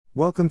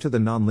Welcome to the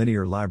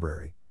Nonlinear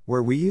Library,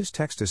 where we use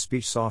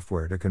text-to-speech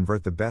software to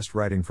convert the best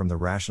writing from the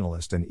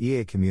rationalist and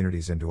EA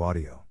communities into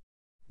audio.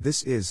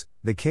 This is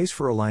The Case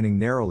for Aligning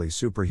Narrowly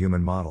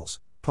Superhuman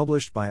Models,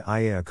 published by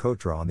Ajeya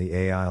Cotra on the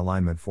AI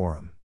Alignment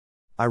Forum.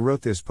 I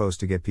wrote this post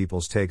to get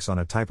people's takes on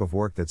a type of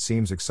work that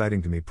seems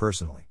exciting to me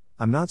personally.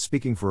 I'm not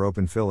speaking for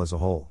OpenPhil as a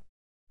whole.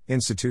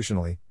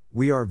 Institutionally,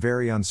 we are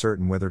very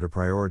uncertain whether to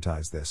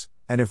prioritize this,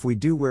 and if we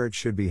do, where it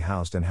should be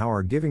housed and how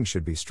our giving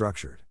should be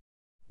structured.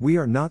 We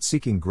are not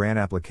seeking grant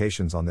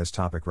applications on this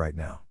topic right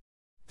now.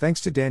 Thanks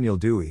to Daniel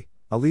Dewey,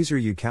 Eliezer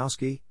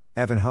Yudkowsky,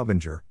 Evan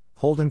Hubinger,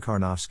 Holden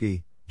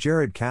Karnofsky,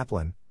 Jared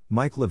Kaplan,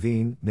 Mike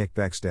Levine, Nick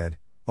Beckstead,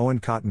 Owen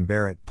Cotton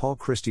Barrett, Paul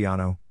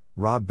Cristiano,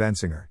 Rob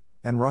Bensinger,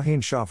 and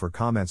Raheen Shah for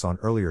comments on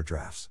earlier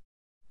drafts.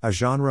 A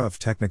genre of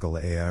technical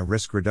AI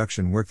risk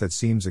reduction work that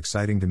seems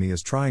exciting to me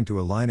is trying to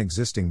align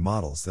existing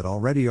models that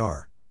already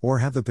are, or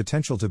have the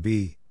potential to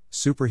be,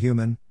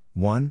 superhuman,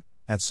 1,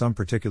 at some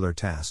particular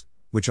task,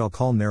 which I'll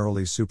call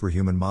narrowly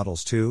superhuman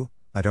models 2.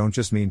 I don't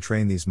just mean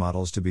train these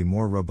models to be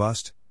more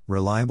robust,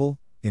 reliable,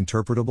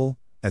 interpretable,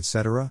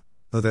 etc.,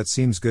 though that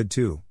seems good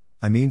too.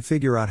 I mean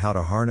figure out how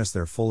to harness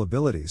their full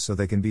abilities so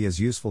they can be as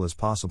useful as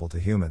possible to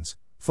humans,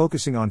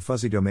 focusing on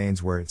fuzzy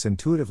domains where it's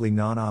intuitively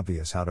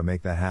non-obvious how to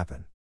make that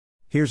happen.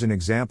 Here's an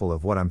example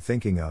of what I'm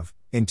thinking of.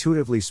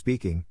 Intuitively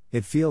speaking,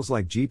 it feels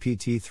like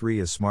GPT-3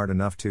 is smart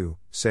enough to,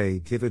 say,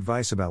 give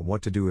advice about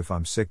what to do if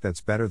I'm sick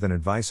that's better than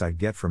advice I'd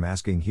get from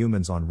asking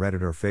humans on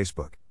Reddit or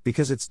Facebook,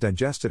 because it's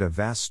digested a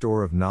vast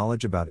store of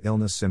knowledge about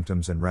illness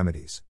symptoms and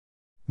remedies.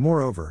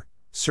 Moreover,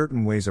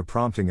 certain ways of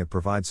prompting it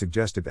provide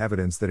suggestive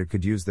evidence that it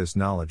could use this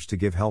knowledge to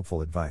give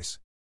helpful advice.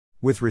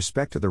 With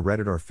respect to the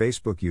Reddit or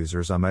Facebook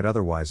users I might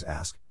otherwise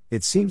ask,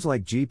 it seems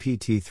like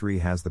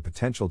GPT-3 has the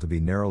potential to be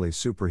narrowly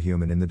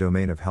superhuman in the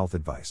domain of health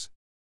advice.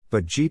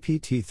 But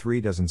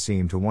GPT-3 doesn't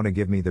seem to want to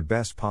give me the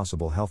best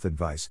possible health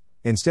advice.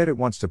 Instead, it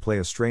wants to play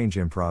a strange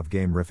improv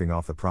game riffing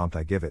off the prompt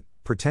I give it,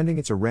 pretending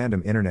it's a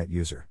random internet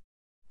user.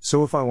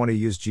 So if I want to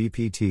use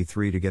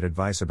GPT-3 to get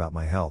advice about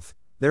my health,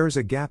 there is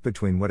a gap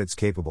between what it's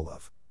capable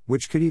of,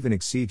 which could even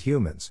exceed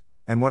humans,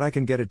 and what I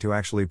can get it to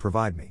actually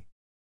provide me.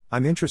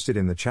 I'm interested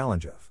in the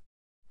challenge of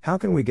how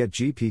can we get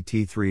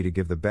GPT-3 to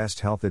give the best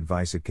health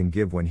advice it can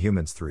give when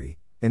humans 3,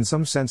 in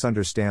some sense,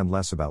 understand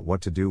less about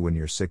what to do when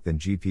you're sick than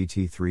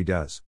GPT-3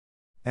 does?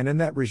 And in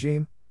that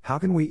regime, how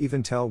can we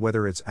even tell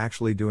whether it's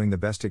actually doing the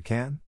best it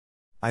can?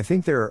 I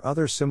think there are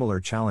other similar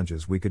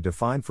challenges we could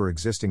define for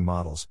existing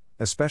models,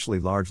 especially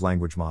large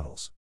language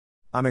models.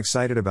 I'm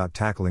excited about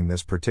tackling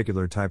this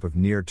particular type of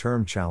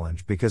near-term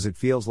challenge because it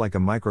feels like a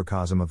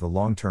microcosm of the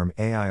long-term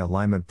AI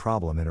alignment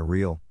problem in a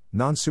real,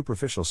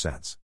 non-superficial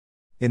sense.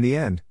 In the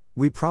end,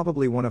 we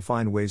probably want to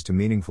find ways to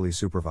meaningfully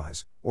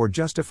supervise, or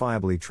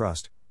justifiably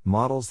trust,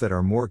 models that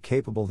are more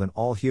capable than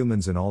all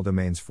humans in all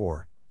domains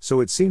for, so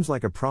it seems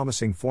like a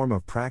promising form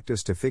of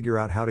practice to figure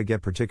out how to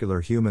get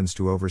particular humans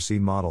to oversee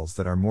models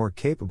that are more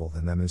capable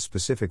than them in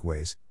specific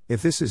ways,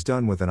 if this is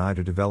done with an eye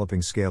to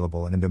developing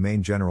scalable and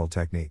domain general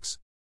techniques.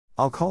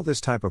 I'll call this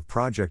type of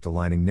project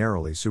aligning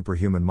narrowly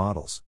superhuman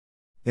models.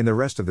 In the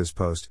rest of this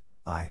post,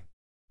 I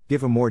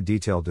give a more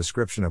detailed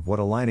description of what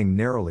aligning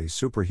narrowly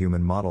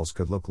superhuman models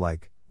could look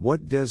like,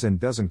 what does and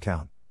doesn't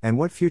count, and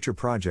what future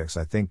projects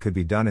I think could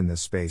be done in this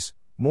space.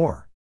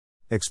 More.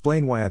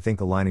 Explain why I think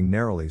aligning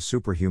narrowly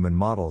superhuman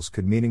models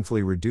could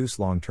meaningfully reduce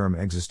long-term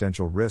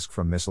existential risk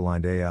from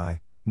misaligned AI.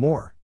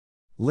 More.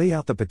 Lay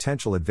out the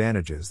potential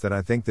advantages that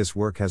I think this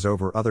work has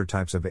over other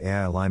types of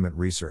AI alignment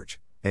research.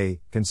 A.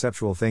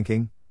 Conceptual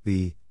thinking.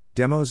 B.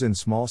 Demos in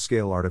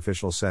small-scale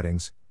artificial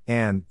settings.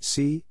 And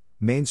C.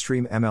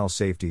 Mainstream ML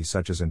safety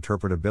such as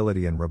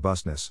interpretability and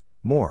robustness.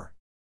 More.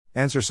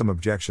 Answer some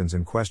objections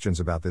and questions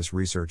about this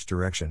research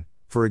direction,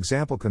 for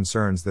example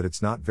concerns that it's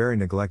not very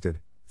neglected,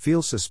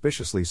 feels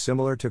suspiciously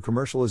similar to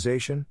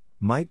commercialization,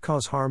 might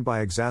cause harm by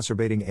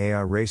exacerbating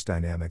AI race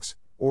dynamics,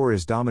 or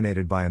is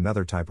dominated by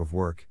another type of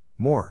work.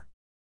 More.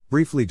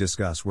 Briefly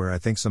discuss where I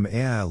think some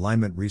AI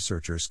alignment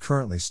researchers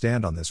currently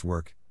stand on this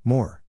work.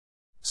 More.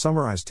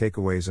 Summarize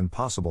takeaways and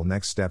possible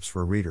next steps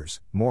for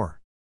readers.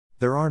 More.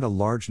 There aren't a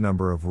large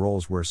number of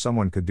roles where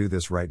someone could do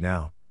this right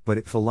now, but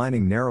if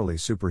aligning narrowly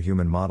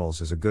superhuman models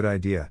is a good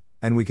idea,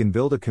 and we can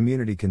build a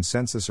community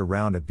consensus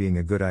around it being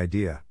a good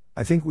idea,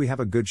 I think we have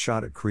a good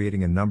shot at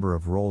creating a number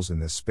of roles in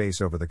this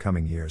space over the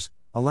coming years,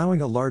 allowing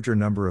a larger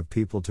number of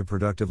people to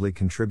productively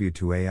contribute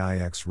to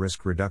AIX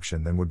risk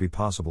reduction than would be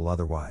possible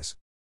otherwise.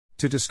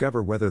 To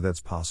discover whether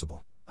that's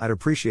possible, I'd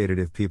appreciate it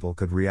if people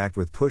could react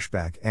with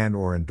pushback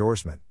and/or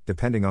endorsement,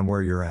 depending on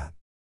where you're at.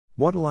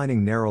 What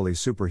aligning narrowly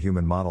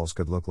superhuman models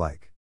could look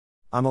like.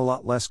 I'm a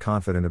lot less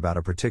confident about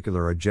a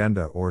particular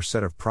agenda or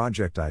set of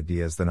project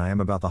ideas than I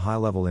am about the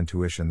high-level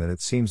intuition that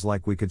it seems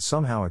like we could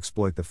somehow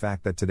exploit the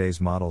fact that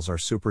today's models are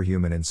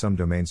superhuman in some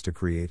domains to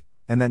create,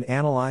 and then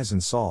analyze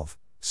and solve,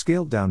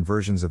 scaled-down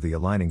versions of the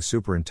aligning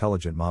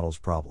superintelligent models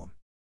problem.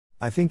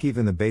 I think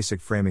even the basic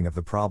framing of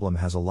the problem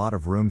has a lot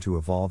of room to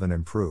evolve and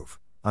improve.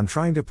 I'm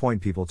trying to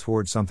point people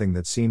towards something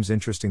that seems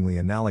interestingly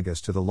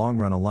analogous to the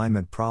long-run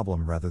alignment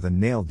problem rather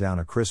than nail down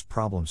a crisp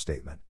problem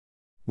statement.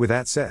 With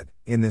that said,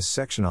 in this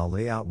section I'll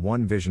lay out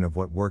one vision of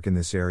what work in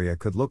this area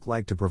could look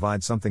like to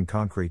provide something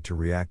concrete to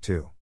react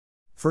to.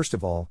 First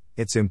of all,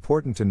 it's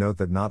important to note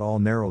that not all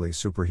narrowly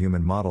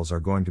superhuman models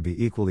are going to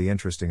be equally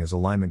interesting as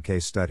alignment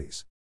case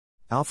studies.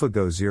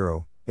 AlphaGo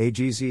 0,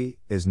 AGZ,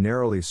 is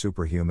narrowly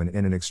superhuman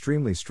in an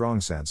extremely strong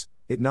sense.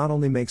 It not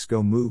only makes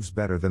Go moves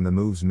better than the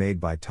moves made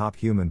by top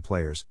human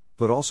players,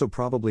 but also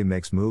probably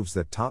makes moves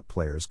that top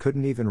players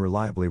couldn't even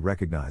reliably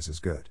recognize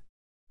as good.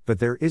 But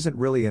there isn't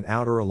really an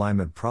outer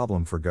alignment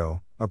problem for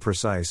Go. A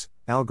precise,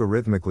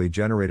 algorithmically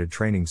generated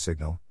training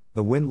signal,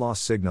 the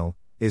win-loss signal,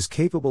 is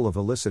capable of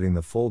eliciting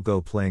the full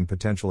Go playing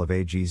potential of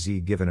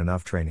AGZ given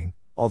enough training,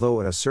 although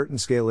at a certain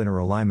scale inner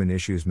alignment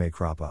issues may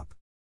crop up.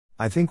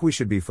 I think we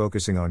should be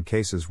focusing on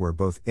cases where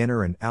both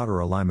inner and outer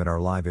alignment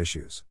are live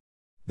issues.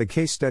 The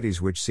case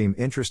studies which seem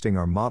interesting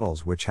are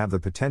models which have the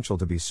potential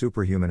to be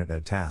superhuman at a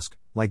task,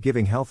 like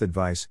giving health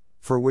advice,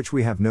 for which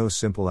we have no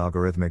simple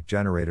algorithmic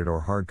generated or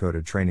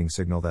hard-coded training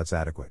signal that's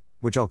adequate,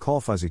 which I'll call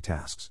fuzzy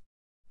tasks.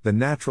 The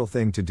natural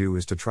thing to do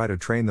is to try to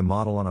train the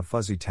model on a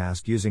fuzzy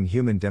task using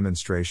human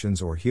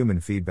demonstrations or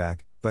human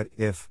feedback, but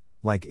if,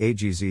 like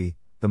AGZ,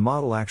 the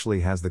model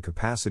actually has the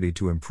capacity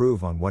to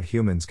improve on what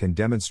humans can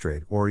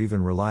demonstrate or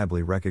even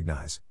reliably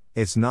recognize,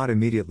 it's not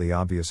immediately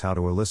obvious how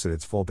to elicit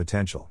its full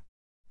potential.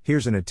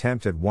 Here's an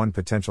attempt at one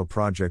potential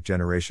project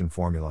generation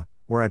formula,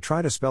 where I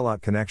try to spell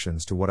out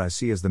connections to what I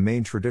see as the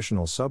main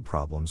traditional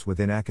subproblems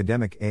within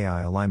academic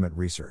AI alignment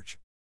research.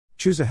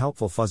 Choose a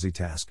helpful fuzzy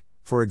task,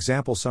 for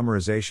example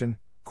summarization,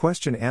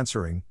 question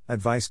answering,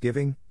 advice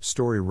giving,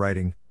 story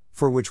writing,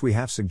 for which we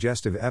have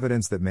suggestive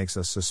evidence that makes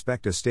us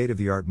suspect a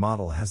state-of-the-art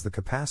model has the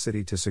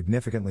capacity to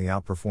significantly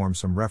outperform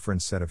some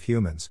reference set of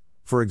humans,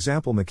 for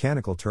example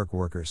Mechanical Turk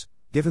workers,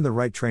 given the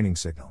right training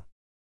signal.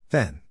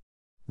 Then,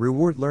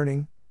 reward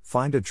learning.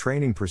 Find a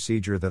training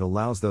procedure that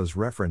allows those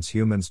reference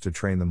humans to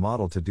train the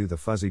model to do the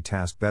fuzzy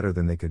task better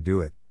than they could do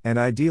it, and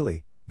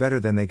ideally, better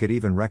than they could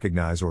even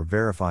recognize or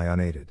verify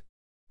unaided.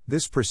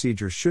 This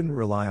procedure shouldn't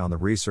rely on the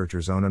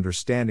researcher's own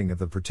understanding of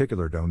the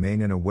particular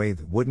domain in a way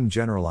that wouldn't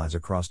generalize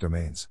across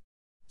domains.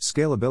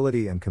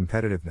 Scalability and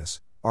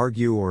competitiveness.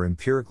 Argue or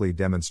empirically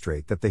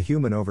demonstrate that the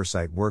human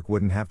oversight work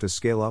wouldn't have to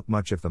scale up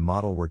much if the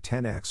model were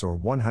 10x or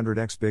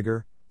 100x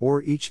bigger,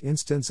 or each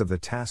instance of the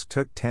task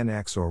took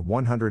 10x or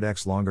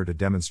 100x longer to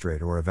demonstrate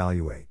or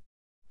evaluate.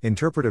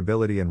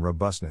 Interpretability and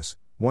robustness.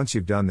 Once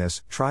you've done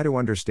this, try to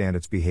understand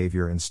its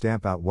behavior and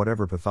stamp out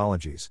whatever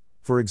pathologies,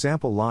 for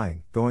example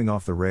lying, going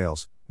off the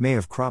rails, may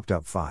have cropped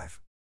up.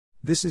 5.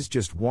 This is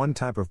just one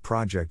type of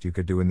project you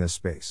could do in this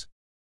space.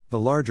 The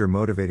larger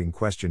motivating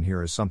question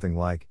here is something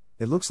like,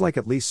 it looks like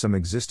at least some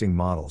existing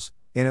models,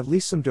 in at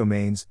least some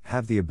domains,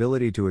 have the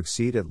ability to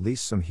exceed at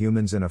least some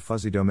humans in a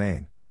fuzzy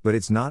domain, but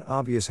it's not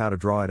obvious how to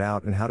draw it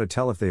out and how to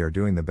tell if they are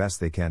doing the best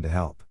they can to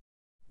help.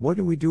 What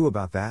do we do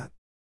about that?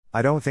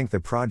 I don't think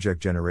the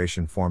project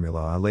generation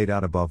formula I laid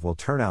out above will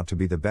turn out to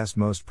be the best,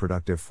 most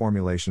productive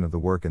formulation of the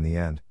work in the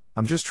end.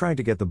 I'm just trying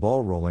to get the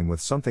ball rolling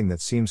with something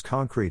that seems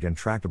concrete and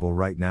tractable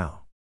right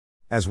now.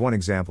 As one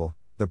example,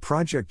 the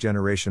project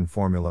generation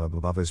formula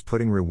above is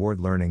putting reward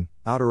learning,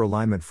 outer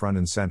alignment front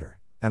and center,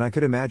 and I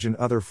could imagine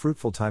other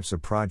fruitful types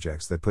of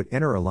projects that put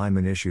inner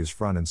alignment issues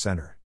front and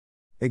center.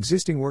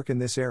 Existing work in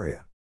this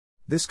area.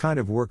 This kind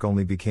of work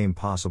only became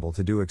possible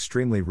to do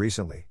extremely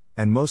recently,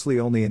 and mostly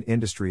only in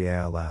industry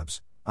AI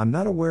labs. I'm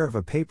not aware of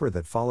a paper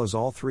that follows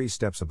all 3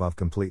 steps above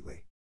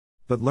completely.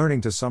 But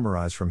learning to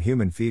summarize from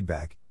human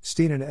feedback,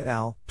 Steenen et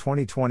al.,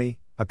 2020,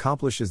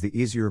 accomplishes the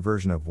easier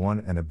version of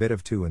 1 and a bit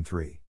of 2 and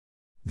 3.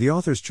 The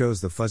authors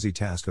chose the fuzzy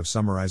task of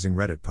summarizing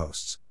Reddit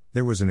posts.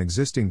 There was an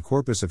existing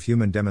corpus of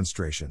human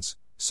demonstrations,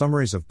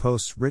 summaries of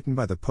posts written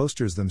by the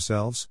posters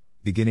themselves,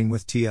 beginning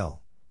with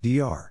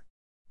TL.dr.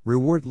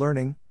 Reward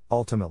learning.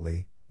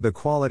 Ultimately, the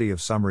quality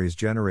of summaries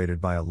generated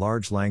by a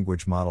large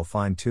language model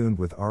fine-tuned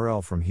with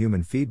RL from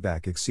human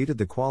feedback exceeded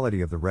the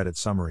quality of the Reddit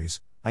summaries,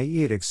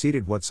 i.e. it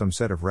exceeded what some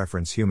set of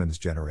reference humans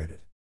generated.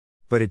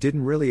 But it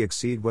didn't really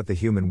exceed what the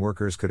human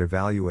workers could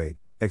evaluate,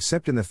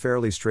 except in the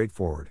fairly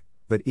straightforward,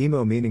 but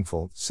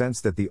meaningful, sense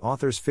that the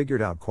authors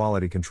figured out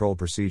quality control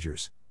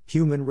procedures,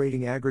 human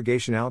rating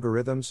aggregation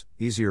algorithms,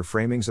 easier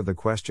framings of the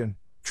question,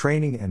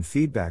 training and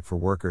feedback for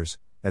workers,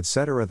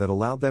 etc. that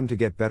allowed them to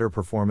get better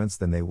performance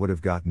than they would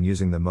have gotten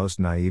using the most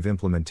naive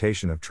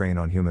implementation of train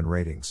on human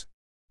ratings.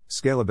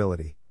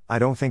 Scalability. I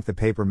don't think the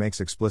paper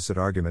makes explicit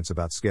arguments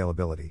about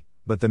scalability,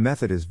 but the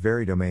method is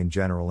very domain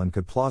general and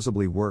could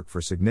plausibly work for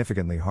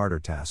significantly harder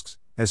tasks,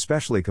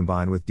 especially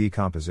combined with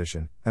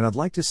decomposition, and I'd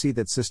like to see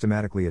that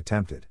systematically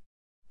attempted.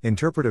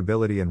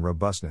 Interpretability and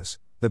robustness.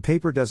 The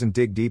paper doesn't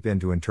dig deep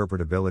into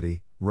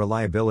interpretability,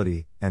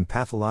 reliability, and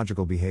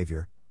pathological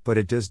behavior, but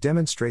it does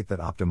demonstrate that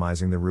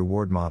optimizing the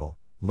reward model,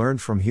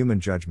 learned from human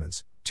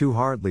judgments, too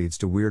hard leads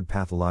to weird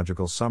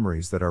pathological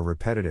summaries that are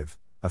repetitive,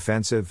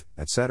 offensive,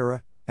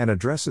 etc., and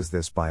addresses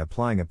this by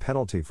applying a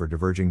penalty for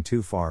diverging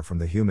too far from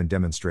the human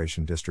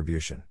demonstration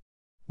distribution.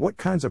 What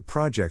kinds of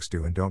projects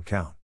do and don't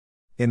count?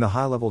 In the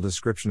high-level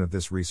description of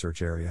this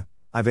research area,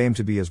 I've aimed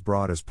to be as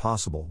broad as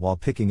possible while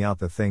picking out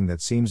the thing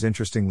that seems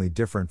interestingly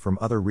different from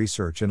other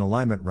research in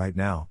alignment right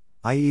now,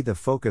 i.e., the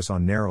focus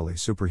on narrowly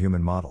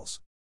superhuman models.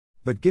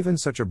 But given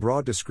such a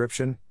broad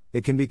description,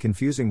 it can be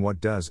confusing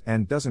what does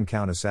and doesn't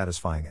count as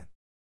satisfying it.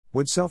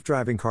 Would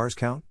self-driving cars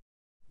count?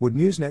 Would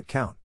MuseNet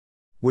count?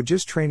 Would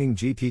just training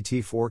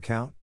GPT-4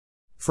 count?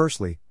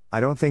 Firstly, I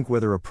don't think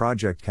whether a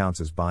project counts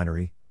as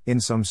binary.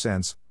 In some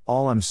sense,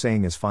 all I'm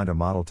saying is find a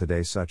model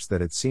today such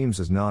that it seems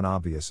as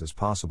non-obvious as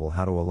possible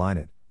how to align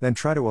it, then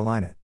try to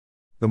align it.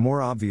 The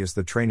more obvious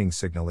the training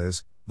signal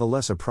is, the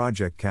less a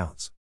project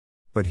counts.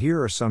 But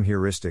here are some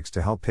heuristics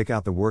to help pick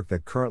out the work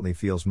that currently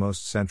feels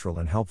most central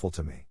and helpful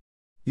to me.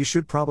 You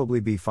should probably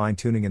be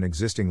fine-tuning an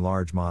existing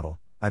large model.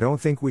 I don't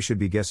think we should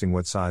be guessing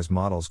what size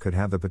models could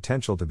have the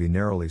potential to be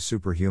narrowly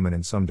superhuman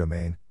in some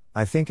domain.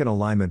 I think an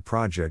alignment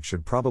project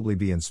should probably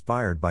be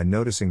inspired by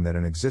noticing that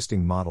an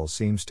existing model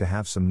seems to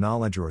have some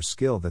knowledge or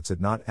skill that's it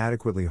not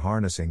adequately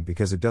harnessing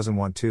because it doesn't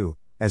want to,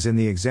 as in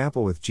the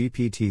example with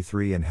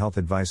GPT-3 and health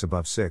advice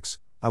above 6.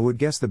 I would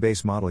guess the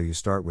base model you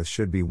start with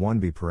should be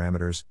 1B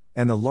parameters,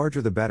 and the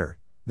larger the better.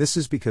 This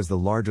is because the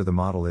larger the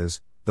model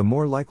is, the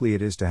more likely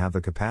it is to have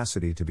the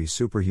capacity to be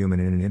superhuman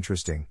in an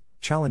interesting,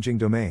 challenging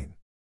domain.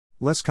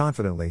 Less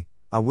confidently,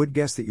 I would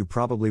guess that you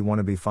probably want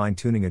to be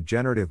fine-tuning a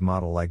generative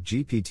model like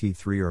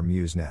GPT-3 or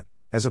MuseNet,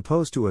 as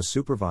opposed to a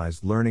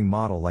supervised learning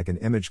model like an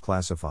image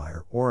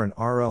classifier or an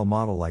RL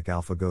model like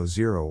AlphaGo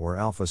 0 or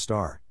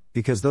AlphaStar,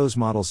 because those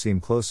models seem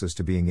closest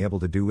to being able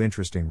to do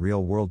interesting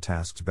real-world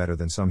tasks better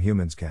than some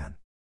humans can.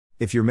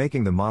 If you're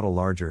making the model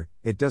larger,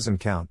 it doesn't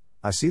count.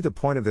 I see the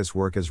point of this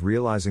work as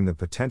realizing the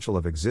potential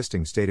of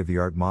existing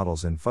state-of-the-art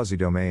models in fuzzy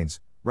domains,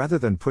 rather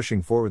than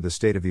pushing forward the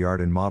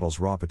state-of-the-art in models'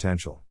 raw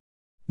potential.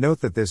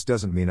 Note that this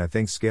doesn't mean I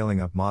think scaling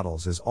up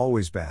models is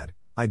always bad.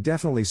 I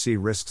definitely see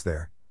risks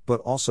there, but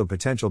also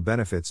potential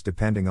benefits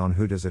depending on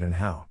who does it and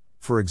how.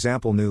 For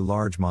example, new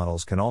large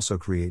models can also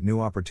create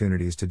new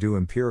opportunities to do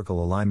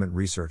empirical alignment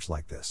research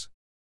like this.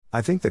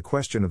 I think the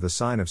question of the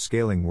sign of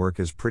scaling work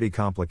is pretty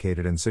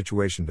complicated and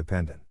situation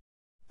dependent.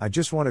 I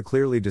just want to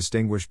clearly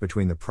distinguish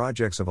between the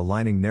projects of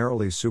aligning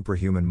narrowly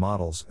superhuman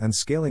models and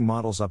scaling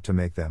models up to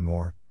make them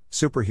more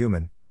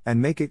superhuman,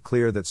 and make it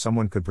clear that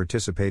someone could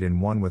participate in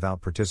one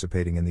without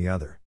participating in the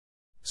other.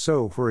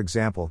 So, for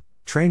example,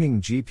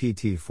 training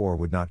GPT-4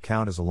 would not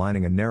count as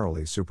aligning a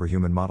narrowly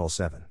superhuman model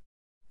 7.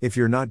 If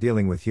you're not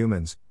dealing with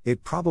humans,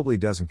 it probably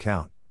doesn't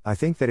count. I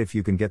think that if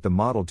you can get the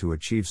model to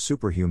achieve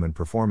superhuman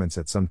performance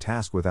at some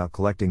task without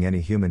collecting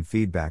any human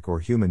feedback or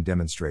human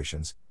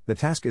demonstrations, the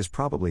task is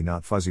probably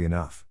not fuzzy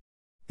enough.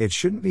 It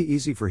shouldn't be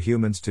easy for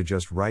humans to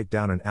just write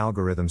down an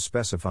algorithm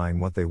specifying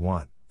what they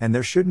want, and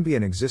there shouldn't be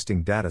an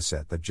existing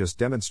dataset that just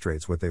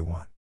demonstrates what they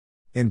want.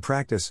 In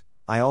practice,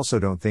 I also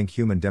don't think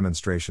human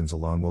demonstrations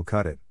alone will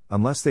cut it,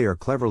 unless they are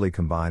cleverly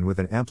combined with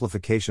an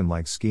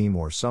amplification-like scheme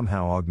or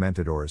somehow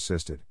augmented or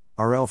assisted.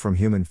 RL from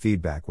human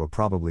feedback will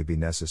probably be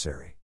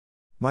necessary.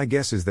 My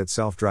guess is that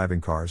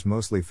self-driving cars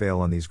mostly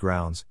fail on these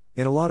grounds.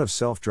 In a lot of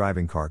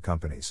self-driving car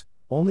companies,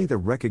 only the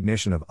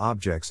recognition of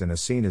objects in a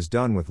scene is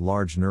done with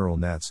large neural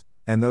nets,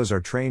 and those are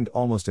trained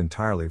almost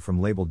entirely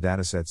from labeled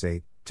datasets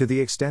 8, to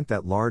the extent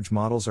that large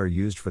models are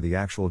used for the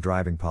actual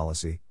driving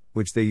policy,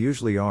 which they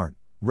usually aren't.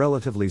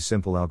 Relatively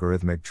simple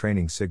algorithmic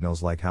training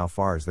signals like how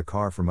far is the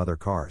car from other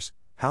cars,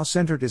 how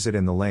centered is it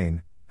in the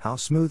lane, how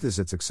smooth is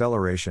its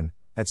acceleration,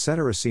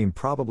 etc. seem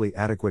probably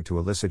adequate to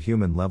elicit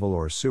human-level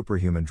or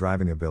superhuman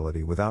driving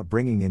ability without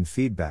bringing in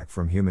feedback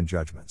from human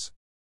judgments.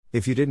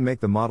 If you didn't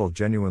make the model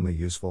genuinely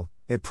useful,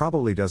 it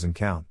probably doesn't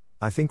count.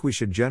 I think we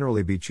should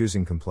generally be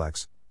choosing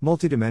complex,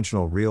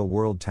 multidimensional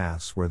real-world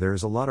tasks where there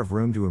is a lot of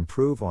room to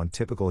improve on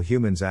typical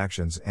humans'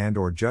 actions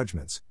and/or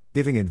judgments,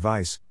 giving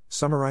advice,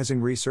 summarizing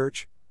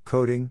research,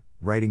 coding,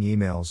 writing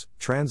emails,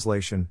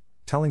 translation,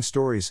 telling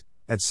stories,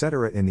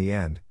 etc. In the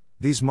end,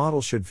 these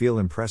models should feel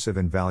impressive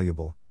and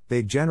valuable.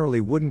 They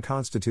generally wouldn't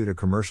constitute a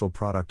commercial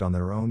product on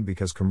their own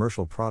because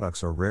commercial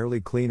products are rarely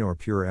clean or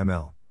pure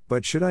ML,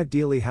 but should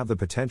ideally have the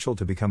potential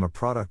to become a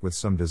product with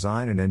some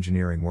design and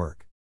engineering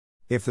work.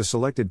 If the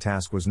selected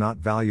task was not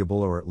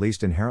valuable or at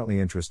least inherently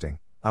interesting,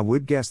 I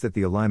would guess that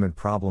the alignment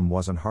problem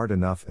wasn't hard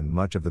enough and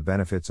much of the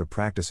benefits of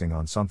practicing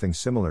on something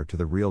similar to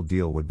the real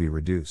deal would be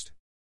reduced.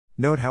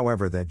 Note,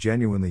 however, that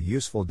genuinely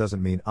useful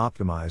doesn't mean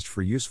optimized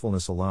for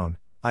usefulness alone.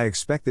 I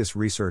expect this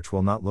research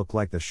will not look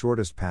like the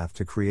shortest path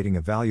to creating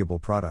a valuable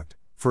product.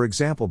 For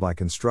example, by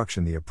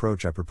construction, the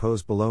approach I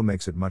propose below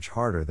makes it much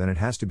harder than it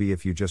has to be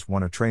if you just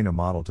want to train a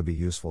model to be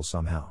useful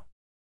somehow.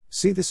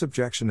 See this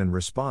objection and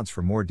response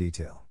for more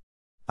detail.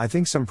 I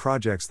think some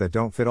projects that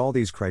don't fit all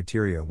these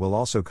criteria will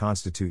also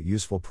constitute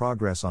useful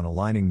progress on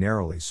aligning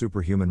narrowly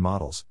superhuman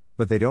models,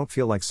 but they don't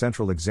feel like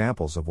central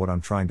examples of what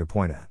I'm trying to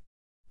point at.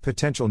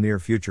 Potential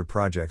near-future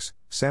projects,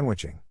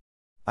 sandwiching.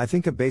 I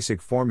think a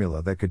basic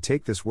formula that could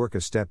take this work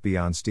a step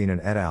beyond Steen and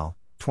et al.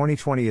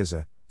 2020 is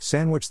a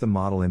sandwich the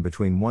model in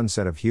between one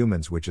set of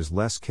humans which is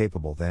less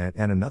capable than it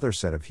and another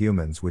set of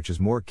humans which is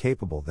more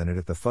capable than it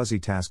at the fuzzy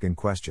task in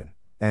question,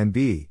 and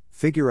b.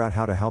 figure out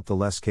how to help the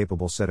less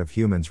capable set of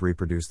humans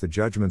reproduce the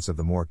judgments of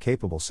the more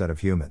capable set of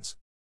humans.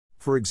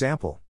 For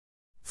example,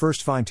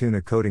 first fine-tune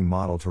a coding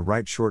model to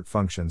write short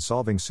functions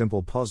solving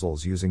simple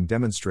puzzles using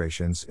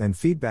demonstrations and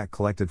feedback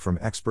collected from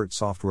expert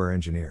software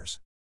engineers.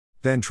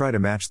 Then try to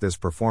match this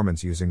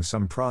performance using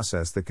some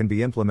process that can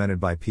be implemented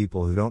by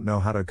people who don't know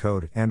how to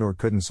code and/or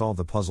couldn't solve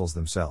the puzzles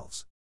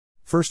themselves.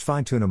 First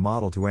fine-tune a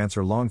model to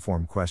answer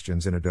long-form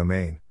questions in a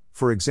domain,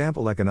 for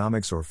example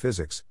economics or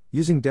physics,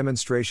 using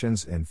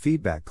demonstrations and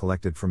feedback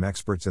collected from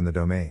experts in the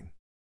domain.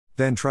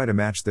 Then try to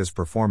match this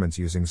performance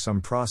using some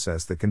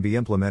process that can be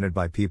implemented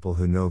by people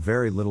who know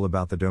very little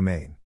about the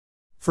domain.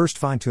 First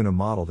fine-tune a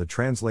model to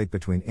translate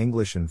between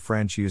English and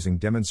French using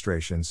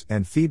demonstrations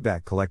and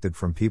feedback collected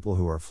from people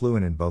who are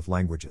fluent in both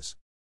languages.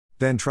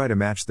 Then try to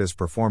match this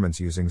performance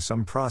using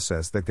some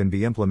process that can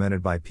be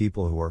implemented by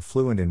people who are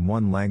fluent in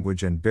one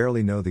language and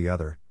barely know the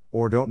other,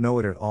 or don't know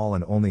it at all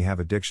and only have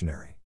a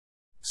dictionary.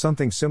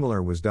 Something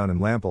similar was done in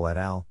Lampel et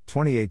al.,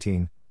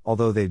 2018,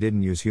 although they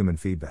didn't use human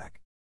feedback.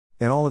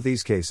 In all of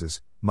these cases,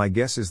 my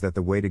guess is that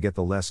the way to get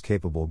the less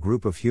capable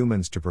group of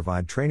humans to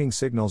provide training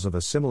signals of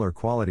a similar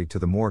quality to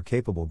the more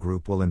capable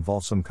group will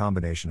involve some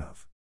combination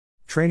of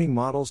training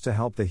models to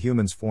help the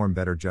humans form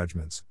better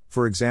judgments,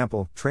 for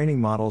example,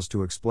 training models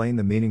to explain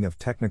the meaning of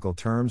technical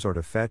terms or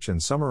to fetch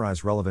and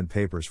summarize relevant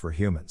papers for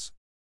humans.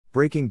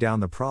 Breaking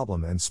down the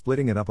problem and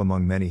splitting it up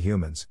among many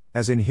humans,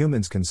 as in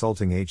humans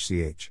consulting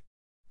HCH.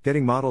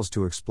 Getting models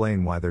to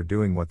explain why they're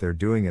doing what they're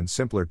doing in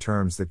simpler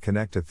terms that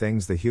connect to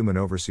things the human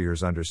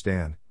overseers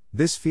understand.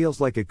 This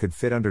feels like it could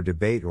fit under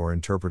debate or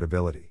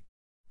interpretability.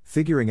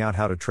 Figuring out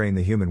how to train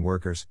the human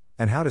workers,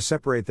 and how to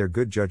separate their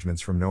good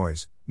judgments from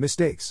noise,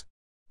 mistakes.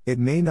 It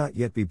may not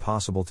yet be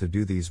possible to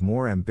do these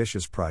more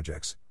ambitious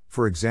projects,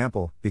 for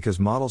example, because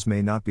models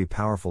may not be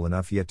powerful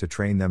enough yet to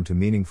train them to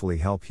meaningfully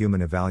help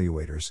human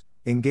evaluators,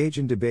 engage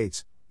in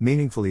debates,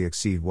 meaningfully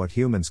exceed what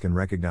humans can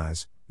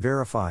recognize,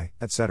 verify,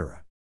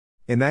 etc.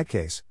 In that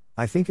case,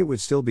 I think it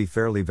would still be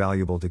fairly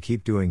valuable to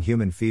keep doing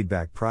human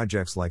feedback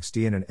projects like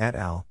Stien and et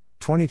al.,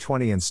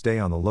 2020 and stay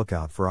on the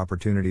lookout for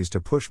opportunities to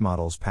push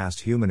models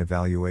past human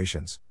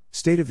evaluations.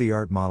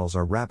 State-of-the-art models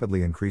are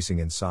rapidly increasing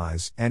in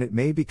size, and it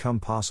may become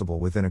possible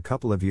within a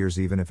couple of years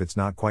even if it's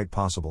not quite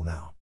possible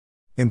now.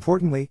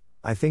 Importantly,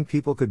 I think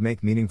people could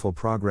make meaningful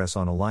progress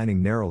on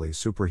aligning narrowly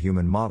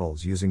superhuman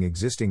models using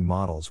existing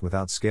models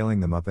without scaling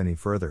them up any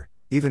further,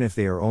 even if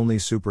they are only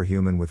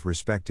superhuman with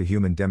respect to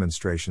human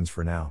demonstrations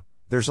for now.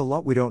 There's a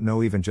lot we don't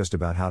know even just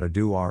about how to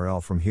do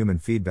RL from human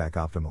feedback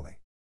optimally.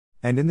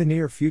 And in the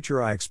near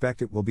future I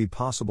expect it will be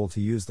possible to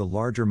use the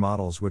larger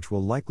models which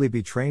will likely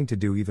be trained to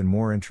do even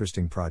more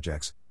interesting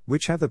projects,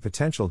 which have the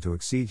potential to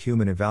exceed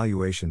human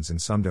evaluations in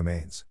some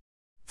domains.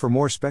 For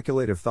more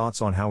speculative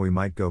thoughts on how we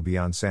might go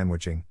beyond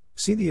sandwiching,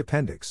 see the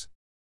appendix.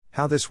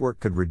 How this work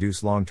could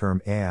reduce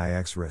long-term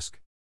AIX risk.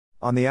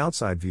 On the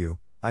outside view,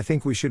 I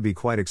think we should be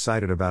quite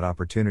excited about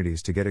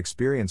opportunities to get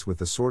experience with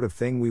the sort of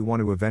thing we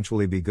want to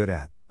eventually be good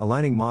at,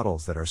 aligning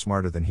models that are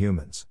smarter than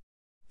humans.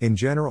 In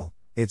general,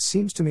 it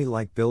seems to me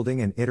like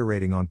building and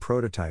iterating on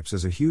prototypes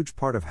is a huge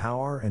part of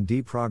how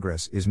R&D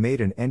progress is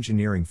made in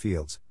engineering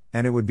fields,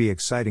 and it would be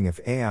exciting if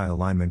AI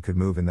alignment could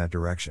move in that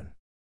direction.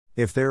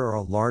 If there are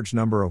a large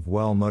number of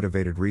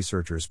well-motivated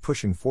researchers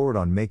pushing forward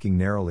on making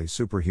narrowly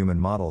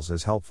superhuman models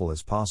as helpful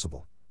as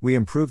possible, we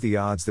improve the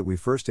odds that we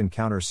first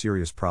encounter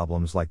serious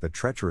problems like the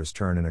treacherous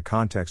turn in a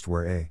context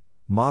where A,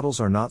 models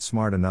are not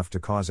smart enough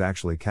to cause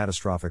actually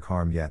catastrophic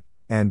harm yet,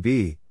 and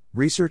B,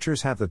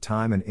 researchers have the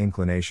time and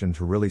inclination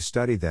to really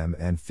study them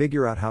and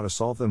figure out how to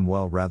solve them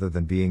well rather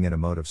than being in a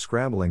mode of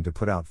scrambling to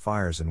put out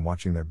fires and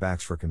watching their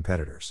backs for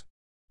competitors.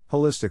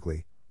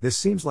 Holistically, this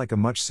seems like a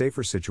much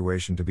safer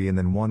situation to be in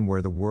than one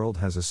where the world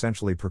has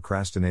essentially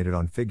procrastinated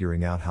on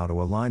figuring out how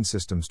to align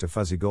systems to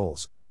fuzzy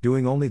goals,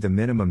 doing only the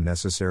minimum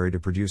necessary to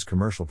produce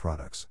commercial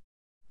products.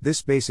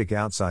 This basic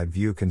outside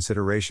view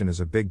consideration is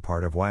a big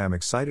part of why I'm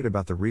excited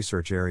about the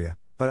research area,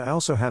 but I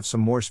also have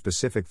some more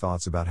specific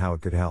thoughts about how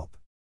it could help.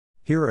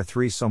 Here are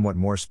 3 somewhat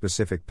more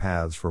specific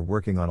paths for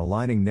working on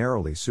aligning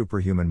narrowly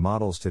superhuman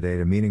models today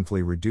to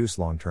meaningfully reduce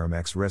long-term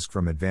X risk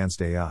from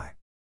advanced AI.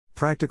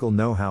 Practical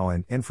know-how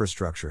and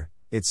infrastructure.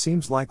 It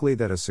seems likely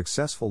that a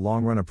successful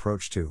long-run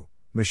approach to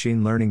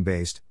machine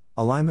learning-based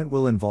alignment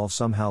will involve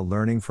somehow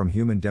learning from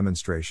human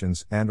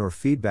demonstrations and/or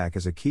feedback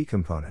as a key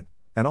component,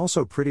 and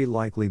also pretty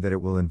likely that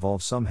it will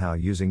involve somehow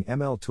using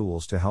ML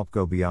tools to help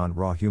go beyond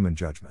raw human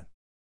judgment.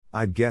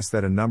 I'd guess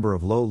that a number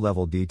of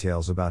low-level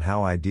details about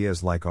how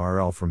ideas like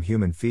RL from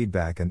human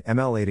feedback and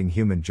ML-aiding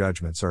human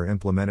judgments are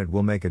implemented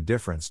will make a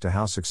difference to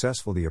how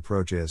successful the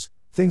approach is,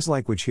 things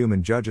like which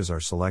human judges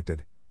are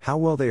selected, how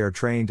well they are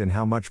trained and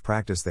how much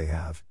practice they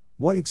have,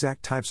 what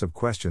exact types of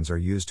questions are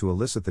used to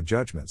elicit the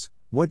judgments,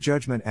 what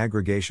judgment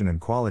aggregation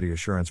and quality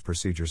assurance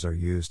procedures are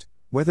used,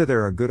 whether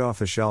there are good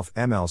off-the-shelf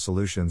ML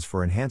solutions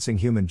for enhancing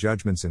human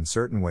judgments in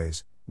certain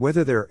ways,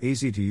 whether there are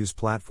easy-to-use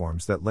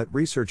platforms that let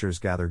researchers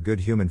gather good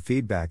human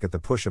feedback at the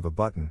push of a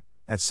button,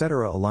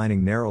 etc.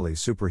 Aligning narrowly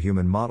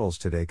superhuman models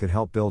today could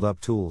help build up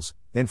tools,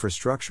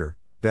 infrastructure,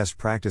 best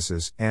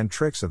practices, and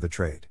tricks of the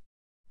trade.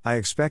 I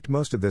expect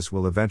most of this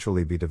will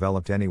eventually be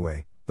developed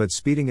anyway, but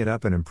speeding it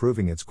up and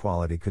improving its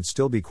quality could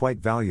still be quite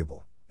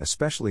valuable,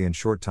 especially in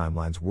short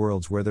timelines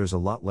worlds where there's a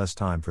lot less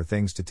time for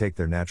things to take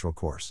their natural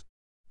course.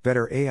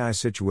 Better AI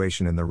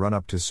situation in the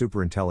run-up to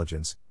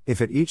superintelligence. If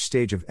at each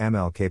stage of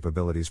ML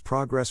capabilities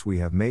progress we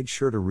have made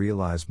sure to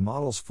realize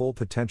models' full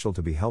potential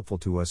to be helpful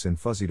to us in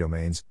fuzzy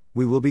domains,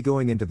 we will be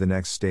going into the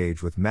next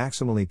stage with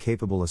maximally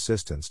capable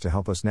assistants to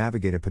help us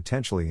navigate a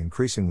potentially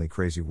increasingly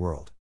crazy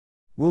world.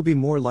 We'll be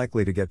more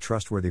likely to get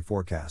trustworthy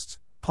forecasts,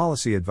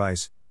 policy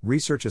advice,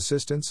 research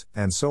assistance,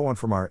 and so on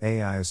from our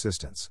AI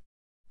assistants.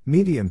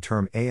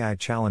 Medium-term AI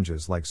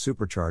challenges like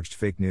supercharged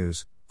fake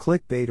news,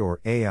 clickbait or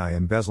AI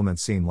embezzlement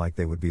seem like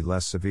they would be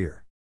less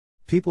severe.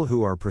 People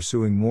who are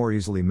pursuing more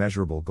easily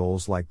measurable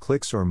goals like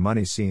clicks or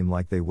money seem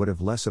like they would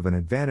have less of an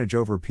advantage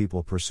over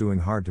people pursuing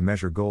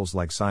hard-to-measure goals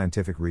like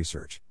scientific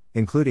research,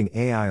 including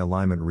AI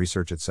alignment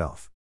research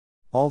itself.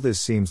 All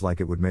this seems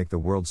like it would make the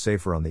world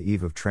safer on the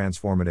eve of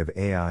transformative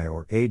AI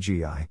or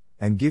AGI,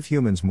 and give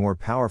humans more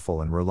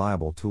powerful and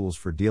reliable tools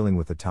for dealing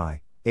with the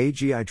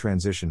AGI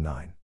transition.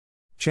 9.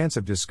 Chance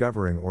of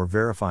discovering or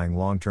verifying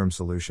long-term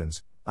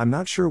solutions. I'm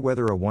not sure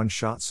whether a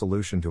one-shot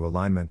solution to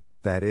alignment,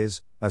 that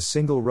is, a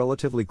single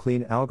relatively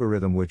clean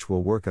algorithm which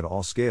will work at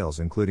all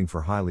scales including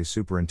for highly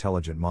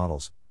superintelligent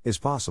models, is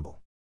possible.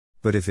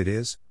 But if it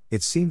is,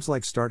 it seems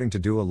like starting to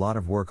do a lot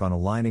of work on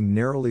aligning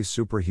narrowly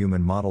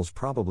superhuman models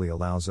probably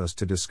allows us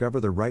to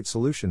discover the right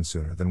solution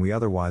sooner than we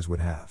otherwise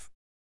would have.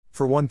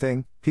 For one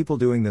thing, people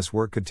doing this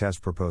work could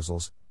test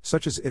proposals,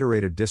 such as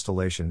iterated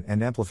distillation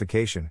and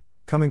amplification,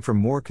 coming from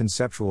more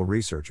conceptual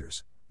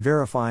researchers,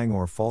 verifying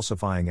or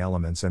falsifying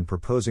elements and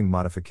proposing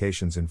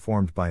modifications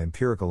informed by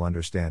empirical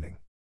understanding.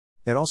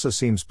 It also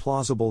seems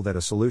plausible that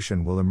a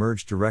solution will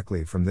emerge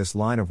directly from this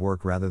line of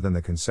work rather than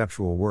the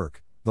conceptual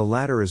work. The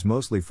latter is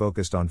mostly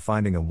focused on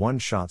finding a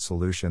one-shot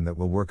solution that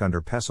will work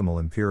under pessimal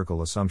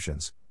empirical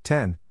assumptions.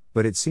 10.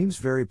 But it seems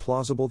very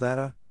plausible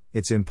that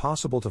it's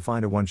impossible to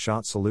find a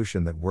one-shot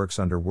solution that works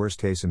under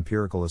worst-case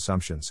empirical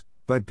assumptions,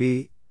 but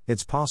b.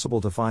 It's possible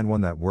to find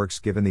one that works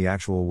given the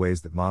actual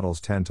ways that models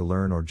tend to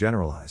learn or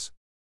generalize.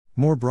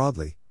 More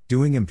broadly,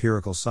 doing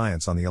empirical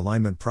science on the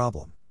alignment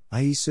problem,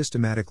 i.e.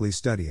 systematically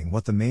studying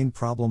what the main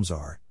problems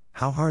are,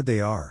 how hard they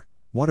are,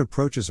 what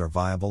approaches are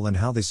viable and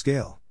how they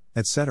scale,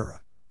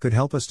 etc., could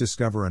help us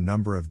discover a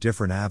number of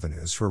different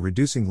avenues for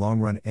reducing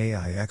long-run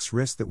AIX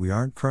risk that we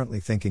aren't currently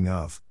thinking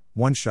of,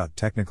 one-shot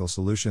technical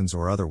solutions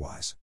or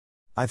otherwise.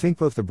 I think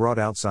both the broad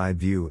outside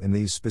view and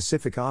these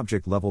specific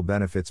object-level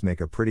benefits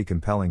make a pretty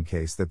compelling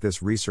case that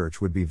this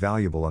research would be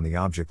valuable on the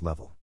object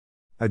level.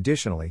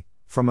 Additionally,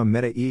 from a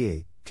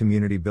meta-EA,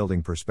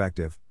 community-building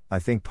perspective, I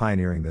think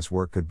pioneering this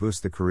work could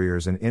boost the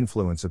careers and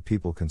influence of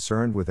people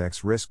concerned with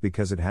X risk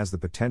because it has the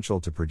potential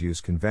to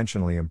produce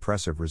conventionally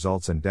impressive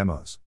results and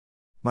demos.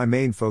 My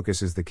main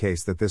focus is the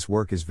case that this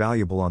work is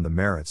valuable on the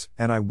merits,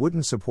 and I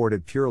wouldn't support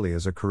it purely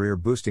as a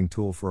career-boosting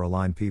tool for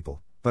aligned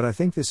people, but I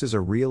think this is a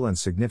real and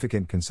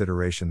significant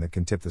consideration that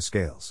can tip the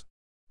scales.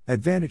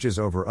 Advantages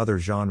over other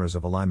genres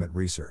of alignment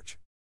research.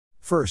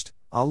 First,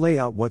 I'll lay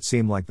out what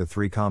seem like the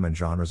three common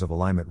genres of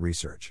alignment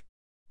research.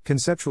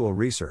 Conceptual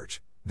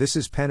research. This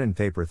is pen and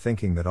paper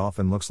thinking that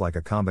often looks like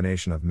a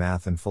combination of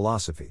math and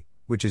philosophy,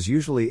 which is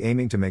usually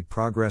aiming to make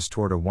progress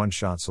toward a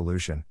one-shot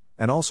solution,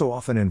 and also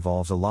often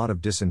involves a lot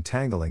of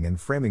disentangling and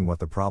framing what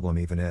the problem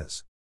even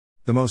is.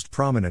 The most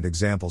prominent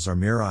examples are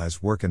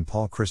Mirai's work and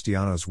Paul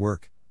Christiano's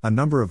work. A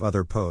number of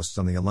other posts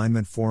on the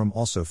alignment forum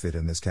also fit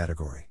in this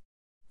category.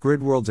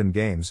 Grid worlds and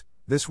games.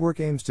 This work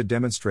aims to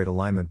demonstrate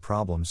alignment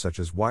problems such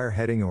as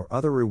wireheading or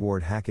other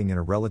reward hacking in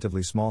a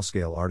relatively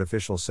small-scale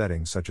artificial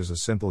setting such as a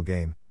simple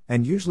game,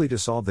 and usually to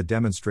solve the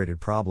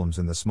demonstrated problems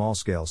in the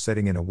small-scale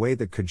setting in a way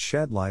that could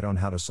shed light on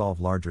how to solve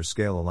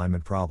larger-scale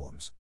alignment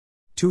problems.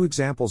 Two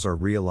examples are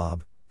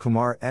Realab,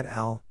 Kumar et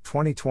al.,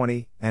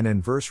 2020, and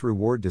Inverse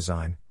Reward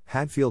Design,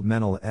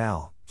 Hadfield-Menel et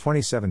al.,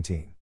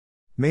 2017.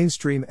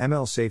 Mainstream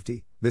ML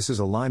Safety. This is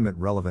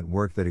alignment-relevant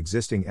work that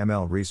existing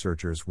ML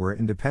researchers were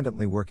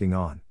independently working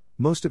on.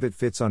 Most of it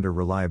fits under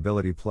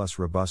reliability plus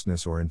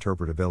robustness or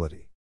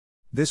interpretability.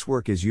 This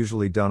work is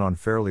usually done on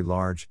fairly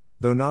large,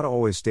 though not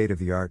always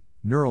state-of-the-art,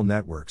 neural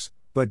networks,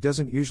 but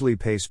doesn't usually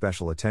pay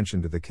special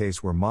attention to the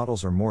case where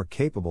models are more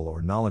capable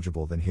or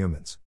knowledgeable than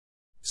humans.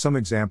 Some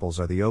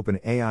examples are the Open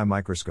AI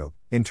Microscope,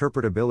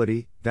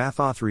 Interpretability,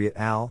 Dathothri et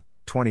al.,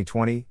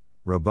 2020,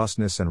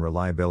 Robustness and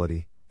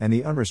Reliability, and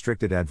the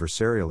Unrestricted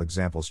Adversarial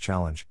Examples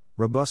Challenge,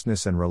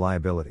 Robustness and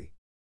Reliability.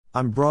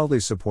 I'm broadly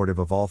supportive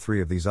of all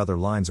three of these other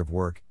lines of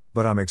work,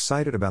 but I'm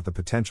excited about the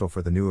potential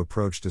for the new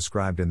approach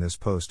described in this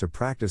post to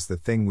practice the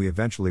thing we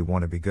eventually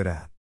want to be good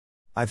at.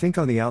 I think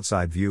on the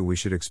outside view we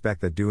should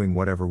expect that doing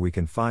whatever we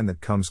can find that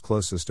comes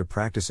closest to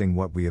practicing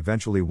what we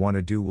eventually want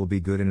to do will be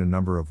good in a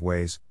number of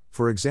ways,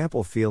 for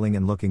example feeling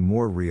and looking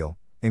more real,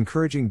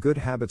 encouraging good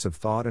habits of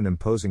thought and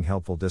imposing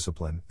helpful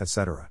discipline,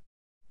 etc.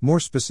 More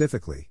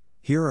specifically,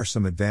 here are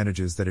some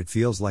advantages that it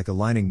feels like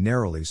aligning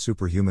narrowly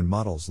superhuman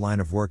models line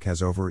of work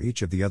has over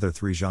each of the other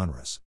three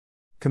genres.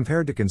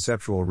 Compared to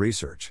conceptual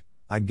research,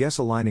 I'd guess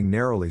aligning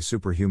narrowly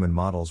superhuman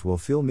models will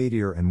feel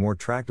meatier and more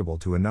tractable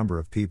to a number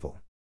of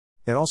people.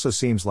 It also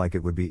seems like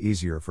it would be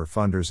easier for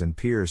funders and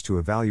peers to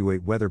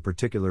evaluate whether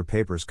particular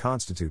papers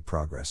constitute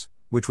progress,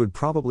 which would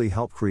probably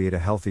help create a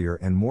healthier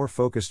and more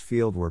focused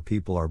field where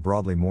people are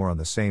broadly more on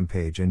the same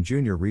page and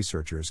junior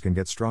researchers can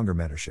get stronger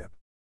mentorship.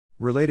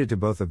 Related to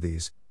both of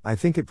these, I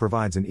think it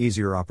provides an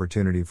easier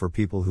opportunity for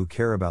people who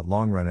care about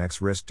long-run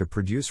X risk to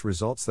produce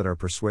results that are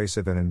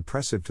persuasive and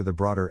impressive to the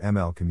broader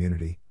ML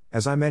community,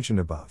 as I mentioned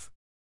above.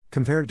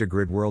 Compared to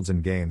grid worlds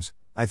and games,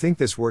 I think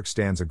this work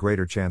stands a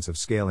greater chance of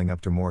scaling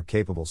up to more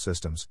capable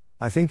systems.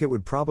 I think it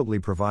would probably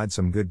provide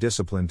some good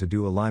discipline to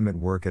do alignment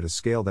work at a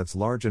scale that's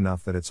large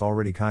enough that it's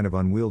already kind of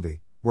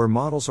unwieldy, where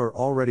models are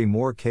already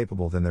more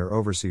capable than their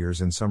overseers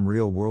in some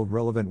real-world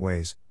relevant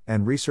ways,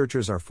 and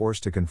researchers are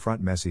forced to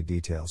confront messy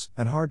details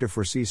and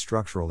hard-to-foresee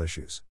structural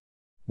issues.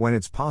 When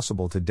it's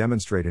possible to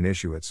demonstrate an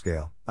issue at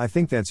scale, I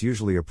think that's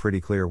usually a pretty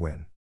clear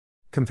win.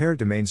 Compared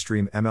to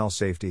mainstream ML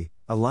safety,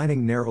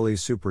 aligning narrowly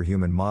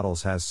superhuman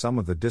models has some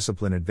of the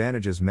discipline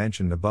advantages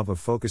mentioned above of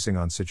focusing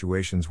on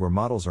situations where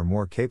models are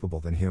more capable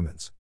than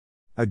humans.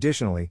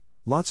 Additionally,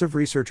 lots of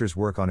researchers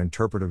work on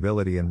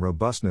interpretability and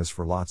robustness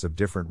for lots of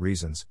different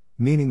reasons,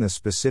 meaning the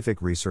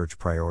specific research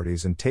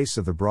priorities and tastes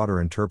of the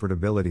broader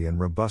interpretability and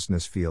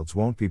robustness fields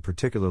won't be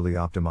particularly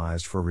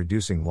optimized for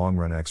reducing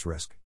long-run X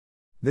risk.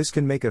 This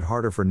can make it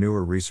harder for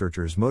newer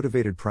researchers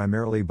motivated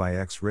primarily by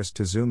X risk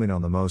to zoom in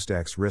on the most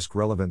X risk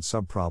relevant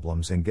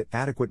subproblems and get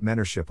adequate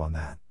mentorship on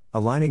that.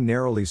 Aligning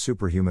narrowly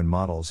superhuman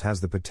models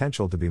has the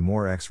potential to be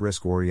more X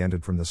risk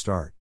oriented from the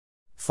start.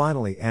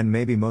 Finally, and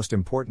maybe most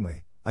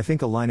importantly, I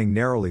think aligning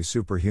narrowly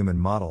superhuman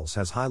models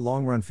has high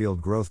long-run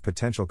field growth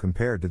potential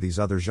compared to these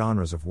other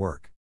genres of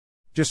work.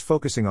 Just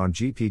focusing on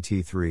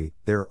GPT-3,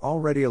 there are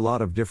already a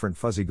lot of different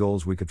fuzzy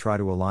goals we could try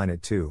to align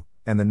it to,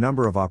 and the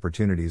number of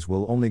opportunities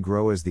will only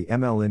grow as the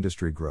ML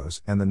industry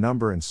grows and the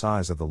number and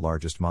size of the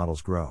largest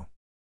models grow.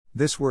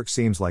 This work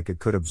seems like it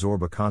could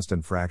absorb a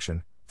constant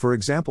fraction, for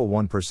example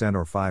 1%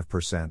 or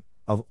 5%,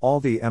 of all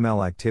the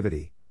ML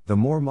activity. The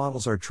more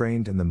models are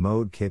trained and the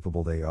mode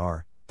capable they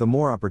are, the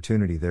more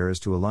opportunity there is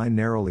to align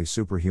narrowly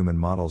superhuman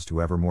models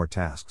to ever more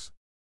tasks.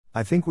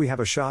 I think we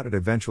have a shot at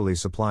eventually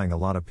supplying a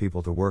lot of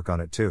people to work on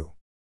it too.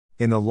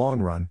 In the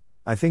long run,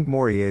 I think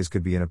more EAs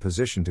could be in a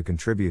position to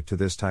contribute to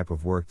this type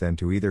of work than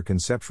to either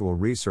conceptual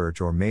research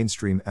or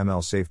mainstream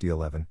ML safety.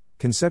 11.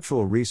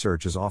 Conceptual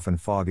research is often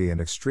foggy and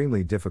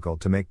extremely difficult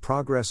to make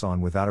progress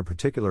on without a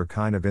particular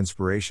kind of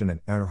inspiration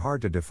and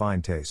hard to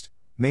define taste.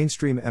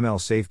 Mainstream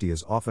ML safety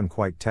is often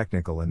quite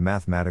technical and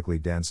mathematically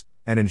dense,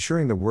 and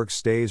ensuring the work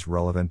stays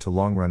relevant to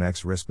long-run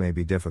X risk may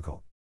be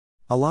difficult.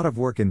 A lot of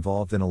work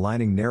involved in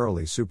aligning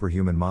narrowly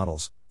superhuman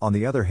models, on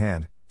the other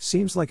hand,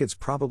 seems like it's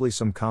probably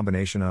some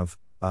combination of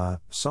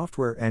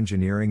software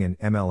engineering and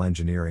ML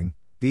engineering,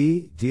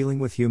 B. dealing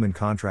with human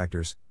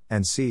contractors,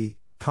 and C.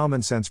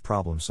 common sense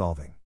problem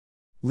solving.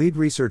 Lead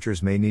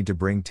researchers may need to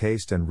bring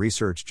taste and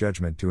research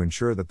judgment to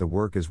ensure that the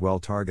work is well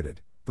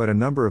targeted, but a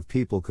number of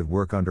people could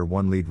work under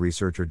one lead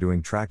researcher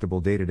doing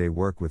tractable day-to-day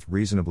work with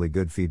reasonably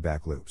good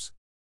feedback loops.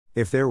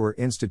 If there were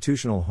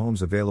institutional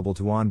homes available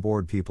to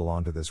onboard people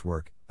onto this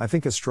work, I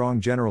think a strong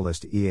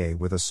generalist EA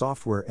with a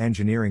software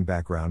engineering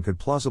background could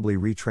plausibly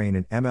retrain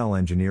in ML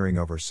engineering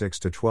over 6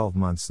 to 12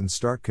 months and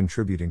start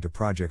contributing to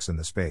projects in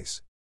the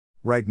space.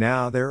 Right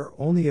now, there are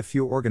only a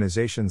few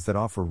organizations that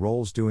offer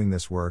roles doing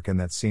this work, and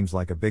that seems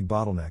like a big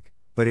bottleneck,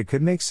 but it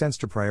could make sense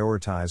to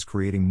prioritize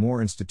creating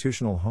more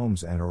institutional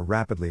homes and/or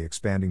rapidly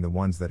expanding the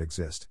ones that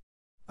exist.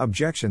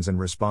 Objections and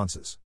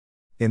responses.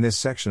 In this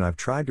section I've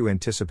tried to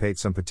anticipate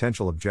some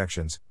potential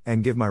objections,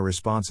 and give my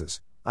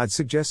responses. I'd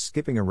suggest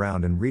skipping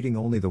around and reading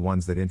only the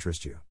ones that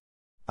interest you.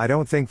 I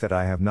don't think that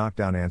I have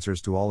knockdown answers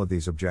to all of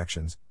these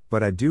objections,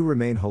 but I do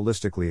remain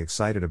holistically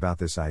excited about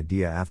this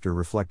idea after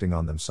reflecting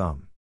on them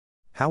some.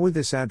 How would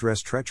this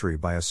address treachery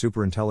by a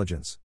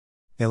superintelligence?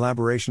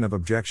 Elaboration of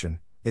objection.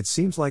 It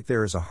seems like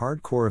there is a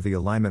hard core of the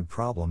alignment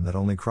problem that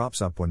only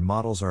crops up when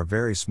models are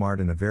very smart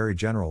in a very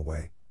general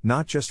way,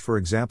 not just for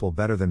example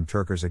better than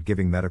Turkers at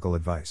giving medical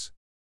advice.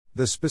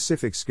 The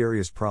specific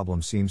scariest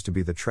problem seems to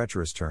be the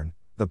treacherous turn,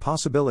 the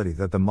possibility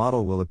that the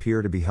model will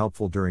appear to be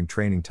helpful during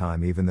training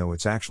time even though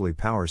it's actually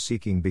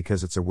power-seeking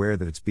because it's aware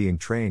that it's being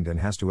trained and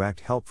has to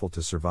act helpful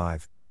to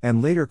survive,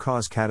 and later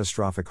cause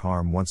catastrophic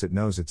harm once it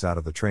knows it's out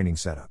of the training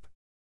setup.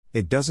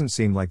 It doesn't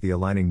seem like the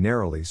aligning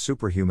narrowly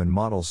superhuman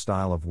model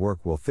style of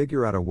work will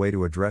figure out a way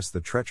to address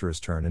the treacherous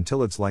turn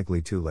until it's likely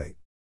too late.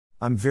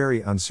 I'm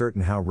very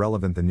uncertain how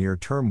relevant the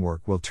near-term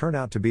work will turn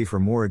out to be for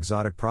more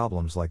exotic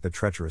problems like the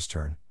treacherous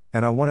turn,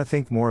 and I want to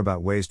think more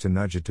about ways to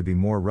nudge it to be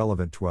more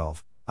relevant.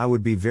 12. I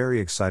would be very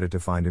excited to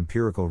find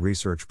empirical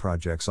research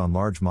projects on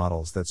large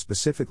models that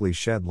specifically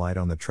shed light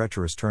on the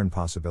treacherous turn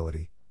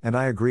possibility, and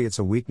I agree it's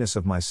a weakness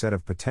of my set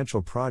of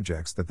potential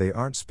projects that they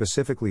aren't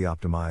specifically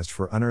optimized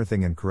for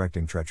unearthing and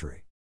correcting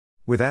treachery.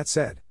 With that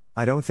said,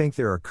 I don't think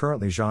there are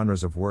currently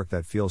genres of work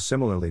that feel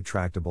similarly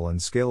tractable and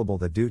scalable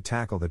that do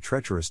tackle the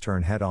treacherous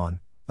turn head-on.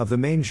 Of the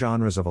main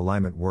genres of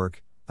alignment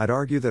work, I'd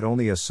argue that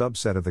only a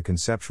subset of the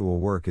conceptual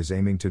work is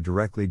aiming to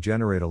directly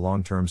generate a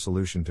long-term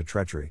solution to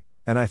treachery,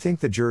 and I think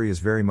the jury is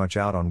very much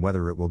out on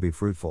whether it will be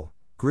fruitful.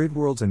 Grid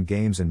worlds and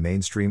games and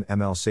mainstream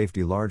ML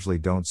safety largely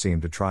don't seem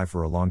to try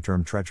for a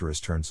long-term treacherous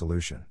turn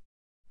solution.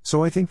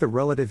 So I think the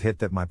relative hit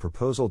that my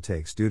proposal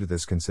takes due to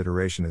this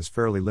consideration is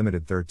fairly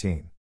limited.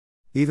 13.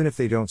 Even if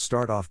they don't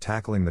start off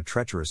tackling the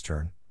treacherous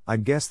turn,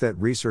 I'd guess that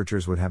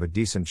researchers would have a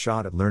decent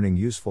shot at learning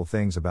useful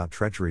things about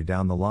treachery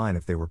down the line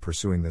if they were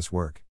pursuing this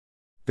work.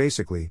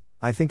 Basically,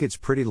 I think it's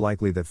pretty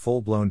likely that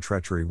full-blown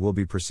treachery will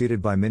be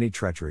preceded by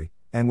mini-treachery,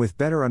 and with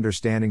better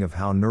understanding of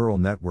how neural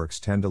networks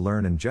tend to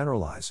learn and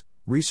generalize,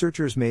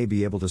 researchers may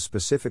be able to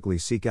specifically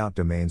seek out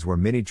domains where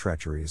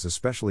mini-treachery is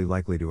especially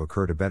likely to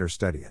occur to better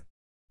study it.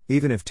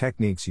 Even if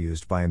techniques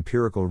used by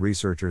empirical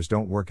researchers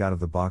don't work out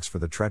of the box for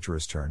the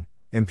treacherous turn,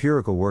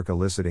 empirical work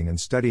eliciting and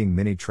studying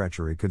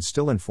mini-treachery could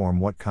still inform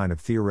what kind of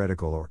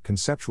theoretical or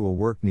conceptual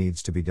work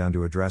needs to be done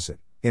to address it,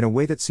 in a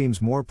way that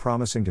seems more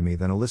promising to me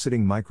than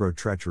eliciting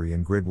micro-treachery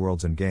in grid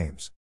worlds and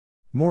games.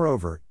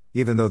 Moreover,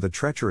 even though the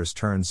treacherous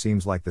turn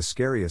seems like the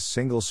scariest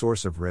single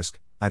source of risk,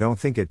 I don't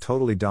think it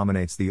totally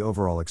dominates the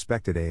overall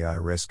expected AI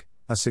risk.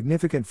 A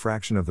significant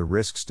fraction of the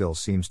risk still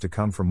seems to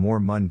come from more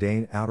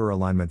mundane outer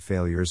alignment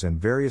failures and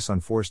various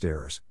unforced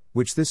errors,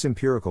 which this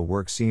empirical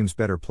work seems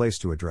better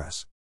placed to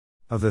address.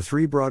 Of the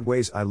 3 broad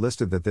ways I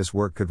listed that this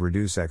work could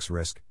reduce X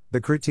risk,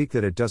 the critique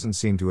that it doesn't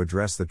seem to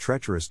address the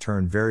treacherous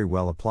turn very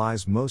well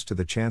applies most to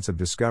the chance of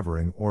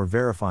discovering or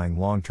verifying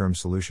long-term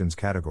solutions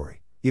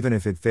category. Even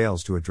if it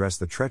fails to address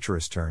the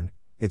treacherous turn,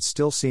 it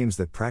still seems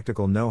that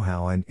practical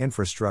know-how and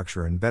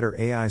infrastructure and better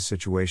AI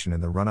situation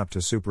in the run-up to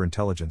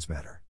superintelligence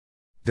matter.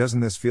 Doesn't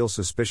this feel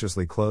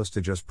suspiciously close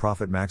to just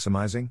profit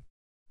maximizing?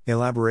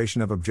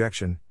 Elaboration of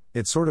objection: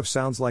 it sort of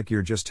sounds like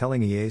you're just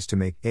telling EAs to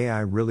make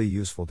AI really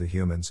useful to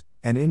humans,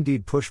 and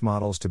indeed push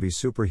models to be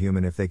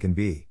superhuman if they can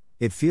be.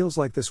 It feels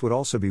like this would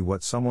also be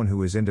what someone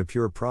who is into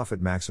pure profit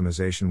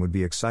maximization would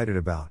be excited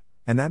about,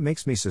 and that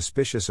makes me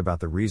suspicious about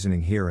the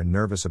reasoning here and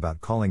nervous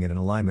about calling it an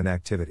alignment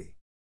activity.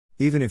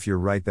 Even if you're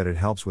right that it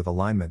helps with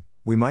alignment,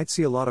 we might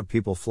see a lot of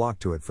people flock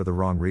to it for the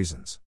wrong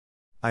reasons.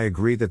 I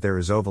agree that there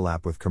is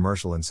overlap with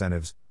commercial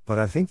incentives, but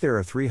I think there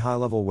are 3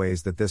 high-level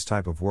ways that this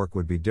type of work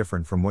would be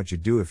different from what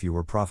you'd do if you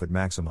were profit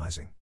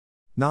maximizing.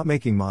 Not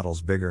making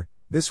models bigger.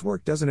 This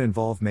work doesn't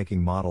involve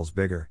making models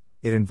bigger,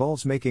 it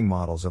involves making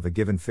models of a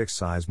given fixed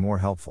size more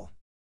helpful.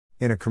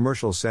 In a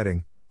commercial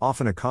setting,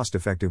 often a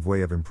cost-effective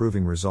way of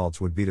improving results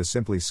would be to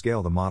simply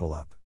scale the model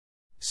up.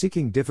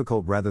 Seeking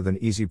difficult rather than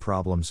easy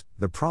problems,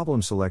 the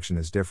problem selection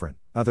is different.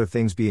 Other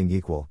things being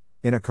equal,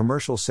 in a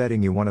commercial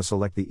setting you want to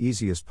select the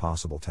easiest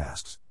possible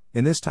tasks.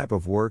 In this type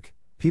of work,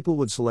 people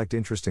would select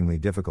interestingly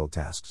difficult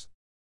tasks.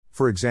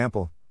 For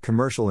example,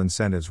 commercial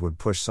incentives would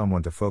push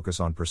someone to focus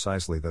on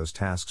precisely those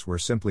tasks where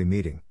simply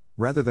meeting,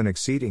 rather than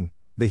exceeding,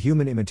 the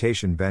human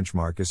imitation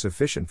benchmark is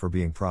sufficient for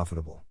being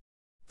profitable.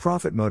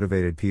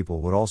 Profit-motivated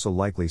people would also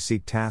likely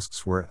seek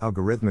tasks where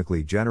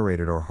algorithmically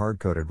generated or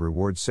hard-coded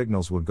reward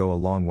signals would go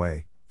a long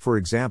way. For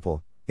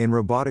example, in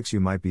robotics you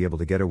might be able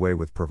to get away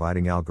with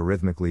providing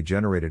algorithmically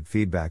generated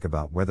feedback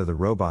about whether the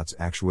robot's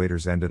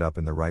actuators ended up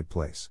in the right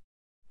place.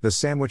 The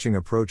sandwiching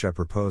approach I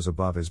propose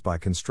above is by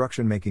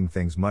construction making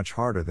things much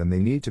harder than they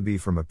need to be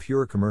from a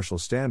pure commercial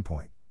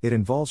standpoint. It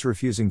involves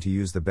refusing to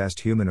use the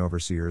best human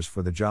overseers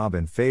for the job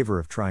in favor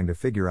of trying to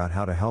figure out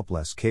how to help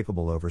less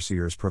capable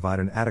overseers provide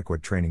an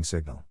adequate training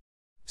signal.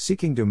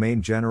 Seeking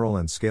domain general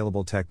and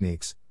scalable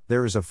techniques,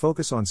 there is a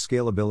focus on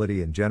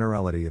scalability and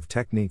generality of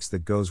techniques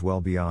that goes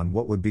well beyond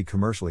what would be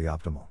commercially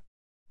optimal.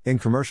 In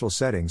commercial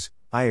settings,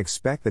 I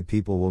expect that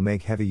people will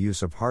make heavy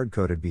use of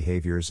hard-coded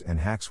behaviors and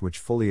hacks which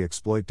fully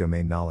exploit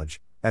domain knowledge,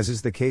 as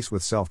is the case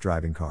with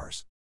self-driving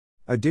cars.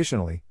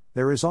 Additionally,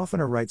 there is often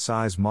a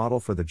right-size model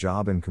for the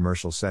job in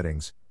commercial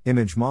settings.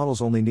 Image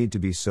models only need to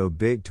be so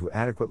big to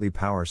adequately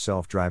power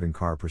self-driving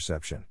car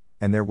perception,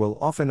 and there will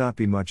often not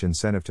be much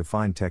incentive to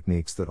find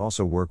techniques that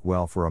also work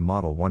well for a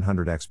model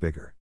 100x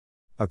bigger.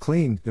 A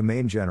clean,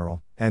 domain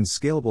general, and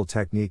scalable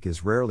technique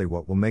is rarely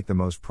what will make the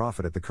most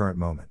profit at the current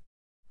moment.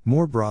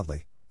 More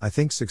broadly, I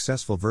think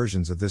successful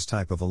versions of this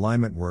type of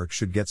alignment work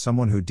should get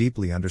someone who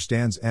deeply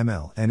understands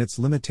ML and its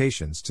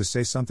limitations to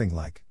say something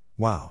like,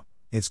 "Wow,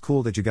 it's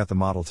cool that you got the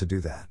model to do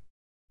that."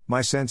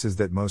 My sense is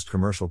that most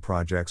commercial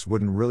projects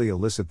wouldn't really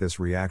elicit this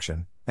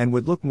reaction, and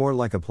would look more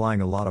like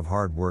applying a lot of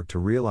hard work to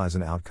realize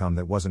an outcome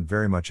that wasn't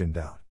very much in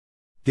doubt.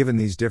 Given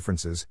these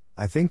differences,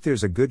 I think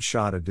there's a good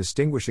shot at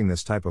distinguishing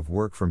this type of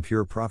work from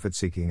pure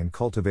profit-seeking and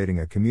cultivating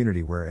a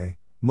community where A,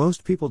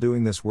 most people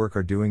doing this work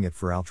are doing it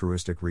for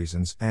altruistic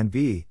reasons, and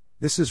B,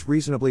 this is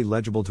reasonably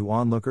legible to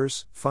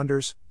onlookers,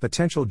 funders,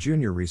 potential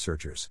junior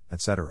researchers,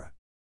 etc.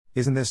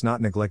 Isn't this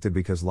not neglected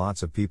because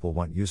lots of people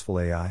want useful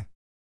AI?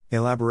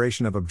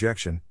 Elaboration of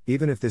objection: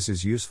 even if this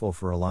is useful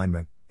for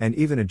alignment, and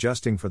even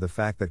adjusting for the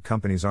fact that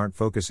companies aren't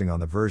focusing on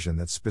the version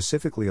that's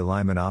specifically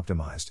alignment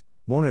optimized,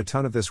 won't a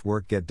ton of this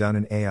work get done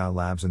in AI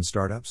labs and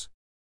startups?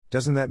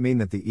 Doesn't that mean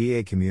that the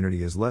EA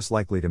community is less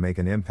likely to make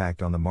an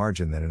impact on the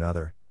margin than in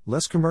other,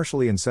 less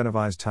commercially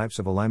incentivized types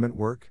of alignment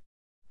work?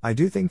 I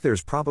do think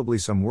there's probably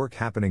some work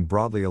happening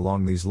broadly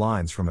along these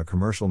lines from a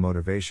commercial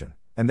motivation,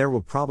 and there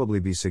will probably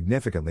be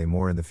significantly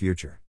more in the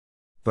future.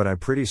 but I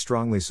pretty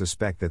strongly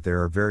suspect that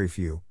there are very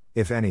few,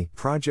 if any,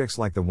 projects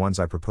like the ones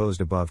I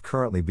proposed above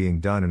currently being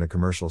done in a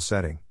commercial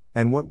setting,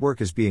 and what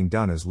work is being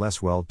done is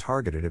less well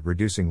targeted at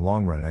reducing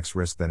long-run X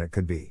risk than it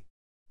could be.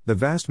 The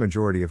vast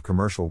majority of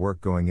commercial work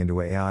going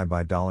into AI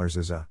by dollars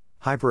is A,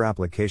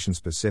 hyper-application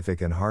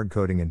specific and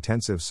hard-coding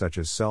intensive such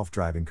as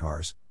self-driving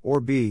cars, or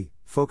B,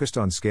 focused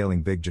on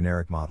scaling big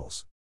generic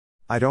models.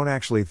 I don't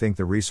actually think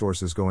the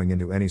resources going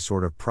into any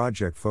sort of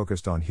project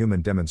focused on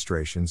human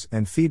demonstrations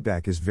and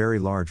feedback is very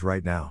large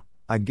right now.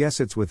 I guess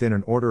it's within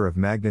an order of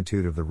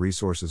magnitude of the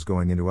resources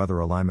going into other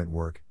alignment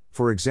work,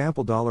 for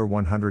example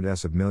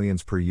 $100s of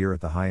millions per year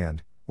at the high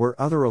end, where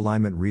other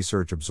alignment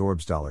research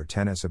absorbs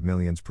 $10s of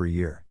millions per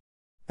year.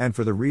 And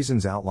for the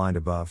reasons outlined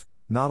above,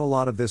 not a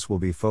lot of this will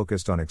be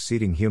focused on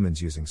exceeding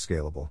humans using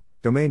scalable,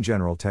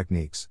 domain-general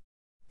techniques.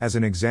 As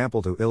an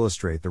example to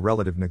illustrate the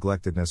relative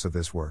neglectedness of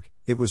this work,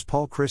 it was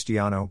Paul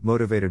Cristiano,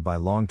 motivated by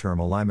long-term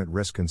alignment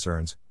risk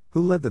concerns,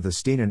 who led the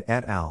Steenen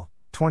et al.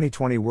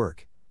 2020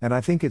 work, and I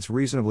think it's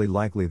reasonably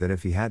likely that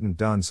if he hadn't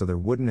done so there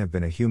wouldn't have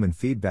been a human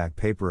feedback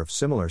paper of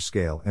similar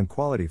scale and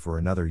quality for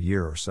another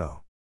year or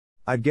so.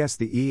 I'd guess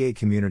the EA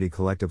community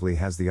collectively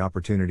has the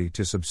opportunity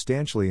to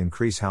substantially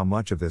increase how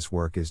much of this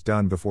work is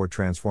done before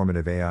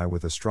transformative AI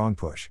with a strong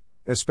push,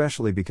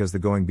 especially because the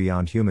going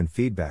beyond human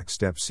feedback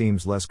step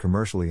seems less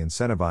commercially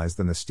incentivized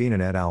than the Steenen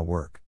et al.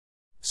 Work.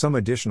 Some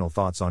additional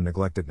thoughts on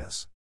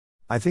neglectedness.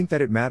 I think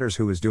that it matters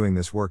who is doing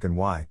this work and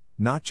why,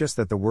 not just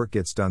that the work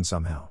gets done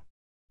somehow.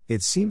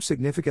 It seems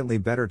significantly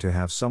better to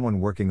have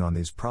someone working on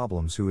these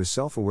problems who is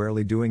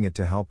self-awarely doing it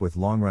to help with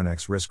long-run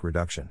X risk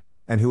reduction,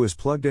 and who is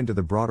plugged into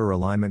the broader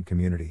alignment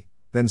community,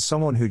 than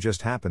someone who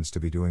just happens to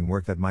be doing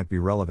work that might be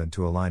relevant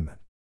to alignment.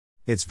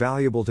 It's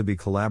valuable to be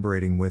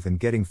collaborating with and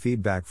getting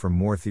feedback from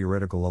more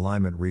theoretical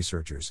alignment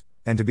researchers,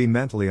 and to be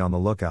mentally on the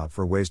lookout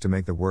for ways to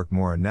make the work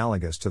more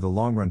analogous to the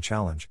long-run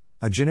challenge.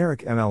 A generic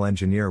ML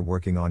engineer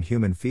working on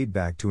human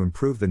feedback to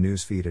improve the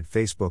newsfeed at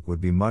Facebook would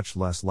be much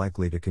less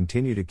likely to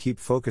continue to keep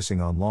focusing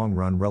on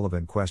long-run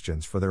relevant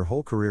questions for their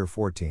whole career.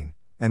 14.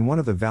 And one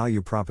of the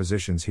value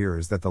propositions here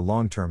is that the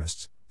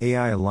long-termists,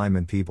 AI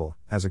alignment people,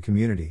 as a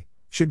community,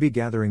 should be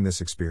gathering this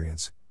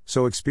experience,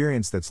 so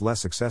experience that's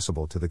less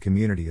accessible to the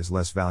community is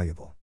less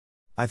valuable.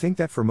 I think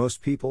that for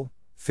most people,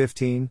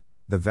 15,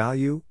 the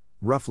value,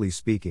 roughly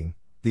speaking,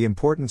 the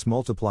importance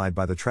multiplied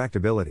by the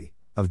tractability,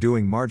 of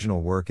doing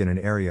marginal work in an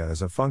area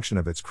as a function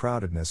of its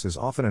crowdedness is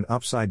often an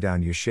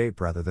upside-down U-shape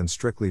rather than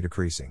strictly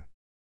decreasing.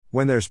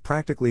 When there's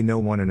practically no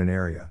one in an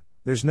area,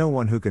 there's no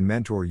one who can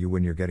mentor you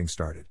when you're getting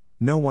started,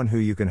 no one who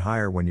you can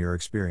hire when you're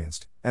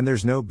experienced, and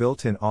there's no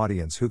built-in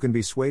audience who can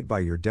be swayed by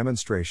your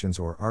demonstrations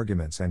or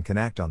arguments and can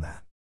act on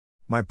that.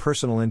 My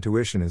personal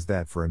intuition is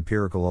that for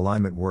empirical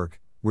alignment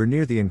work, we're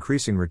near the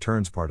increasing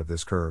returns part of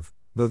this curve,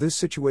 though this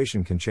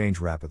situation can change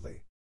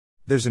rapidly.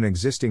 There's an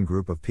existing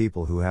group of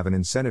people who have an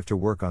incentive to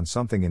work on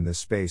something in this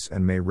space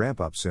and may ramp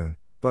up soon,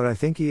 but I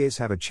think EAs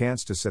have a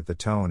chance to set the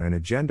tone and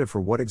agenda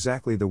for what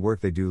exactly the work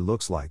they do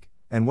looks like,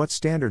 and what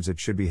standards it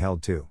should be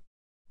held to.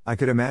 I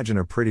could imagine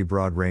a pretty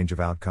broad range of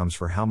outcomes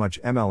for how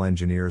much ML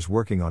engineers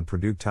working on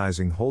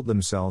productizing hold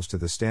themselves to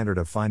the standard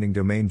of finding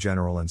domain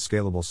general and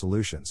scalable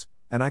solutions,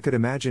 and I could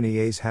imagine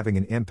EAs having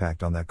an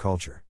impact on that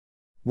culture.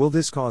 Will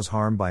this cause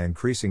harm by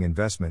increasing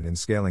investment in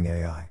scaling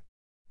AI?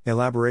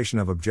 Elaboration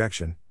of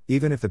objection.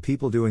 Even if the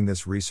people doing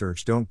this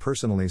research don't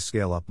personally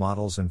scale up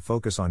models and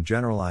focus on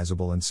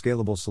generalizable and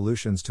scalable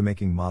solutions to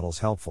making models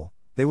helpful,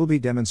 they will be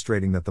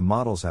demonstrating that the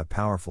models have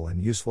powerful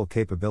and useful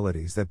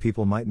capabilities that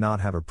people might not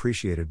have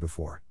appreciated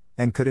before,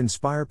 and could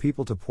inspire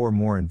people to pour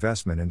more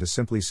investment into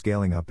simply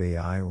scaling up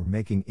AI or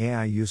making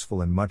AI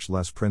useful in much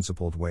less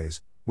principled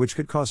ways, which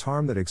could cause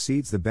harm that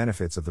exceeds the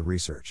benefits of the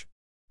research.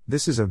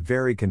 This is a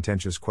very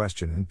contentious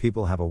question and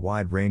people have a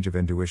wide range of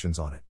intuitions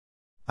on it.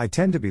 I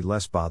tend to be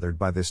less bothered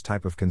by this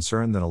type of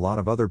concern than a lot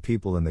of other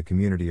people in the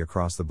community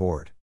across the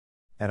board.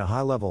 At a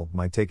high level,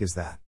 my take is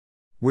that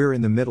we're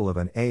in the middle of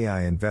an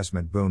AI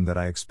investment boom that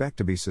I expect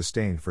to be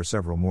sustained for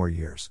several more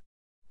years.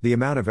 The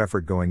amount of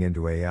effort going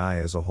into AI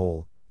as a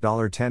whole,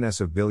 $10s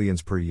of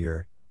billions per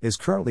year, is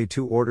currently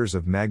 2 orders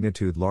of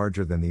magnitude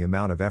larger than the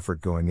amount of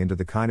effort going into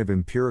the kind of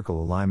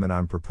empirical alignment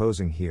I'm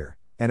proposing here,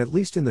 and at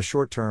least in the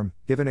short term,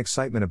 given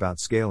excitement about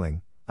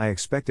scaling, I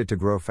expect it to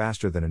grow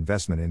faster than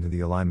investment into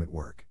the alignment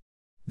work.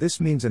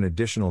 This means an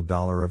additional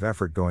 $1 of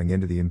effort going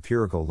into the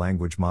empirical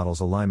language models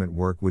alignment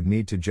work would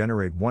need to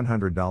generate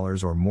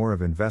 $100 or more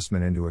of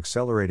investment into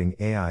accelerating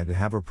AI to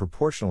have a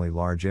proportionally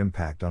large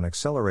impact on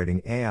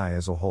accelerating AI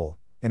as a whole,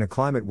 in a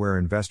climate where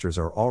investors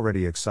are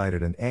already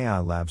excited and AI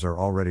labs are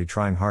already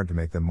trying hard to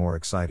make them more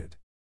excited.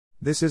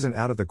 This isn't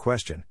out of the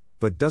question,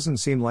 but doesn't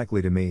seem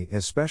likely to me,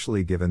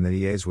 especially given that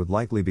EAs would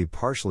likely be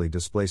partially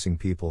displacing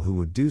people who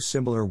would do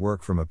similar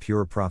work from a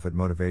pure profit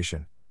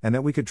motivation, and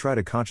that we could try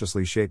to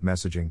consciously shape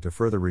messaging to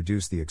further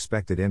reduce the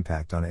expected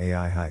impact on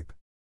AI hype.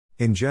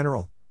 In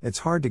general, it's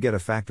hard to get a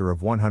factor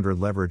of 100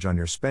 leverage on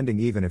your spending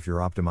even if you're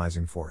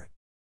optimizing for it.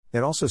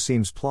 It also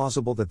seems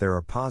plausible that there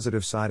are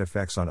positive side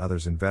effects on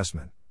others'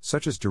 investment,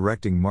 such as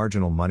directing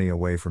marginal money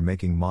away from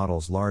making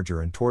models larger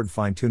and toward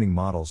fine-tuning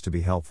models to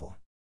be helpful.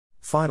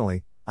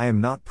 Finally, I am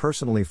not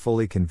personally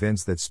fully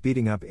convinced that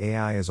speeding up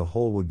AI as a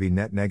whole would be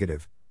net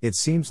negative. It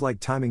seems like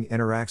timing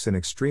interacts in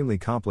extremely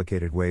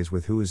complicated ways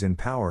with who is in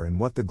power and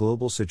what the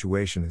global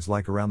situation is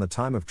like around the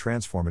time of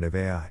transformative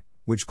AI,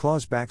 which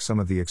claws back some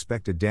of the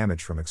expected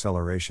damage from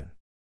acceleration.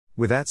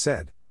 With that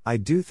said, I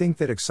do think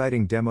that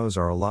exciting demos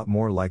are a lot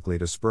more likely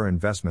to spur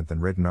investment than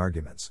written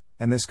arguments,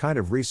 and this kind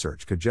of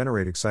research could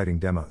generate exciting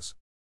demos.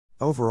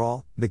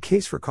 Overall, the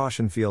case for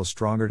caution feels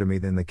stronger to me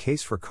than the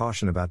case for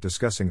caution about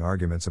discussing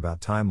arguments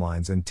about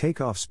timelines and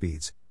takeoff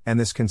speeds, and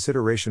this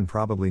consideration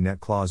probably net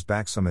claws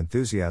back some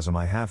enthusiasm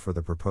I have for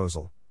the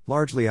proposal,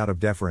 largely out of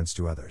deference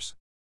to others.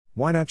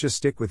 Why not just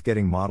stick with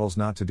getting models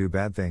not to do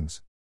bad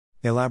things?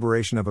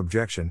 Elaboration of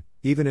objection: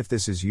 even if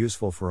this is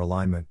useful for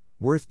alignment,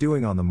 worth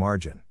doing on the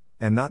margin,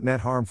 and not net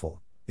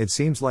harmful, it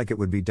seems like it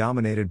would be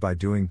dominated by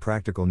doing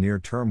practical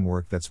near-term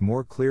work that's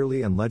more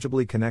clearly and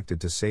legibly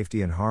connected to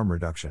safety and harm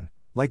reduction,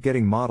 like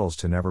getting models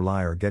to never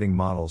lie or getting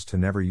models to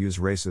never use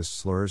racist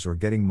slurs or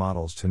getting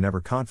models to never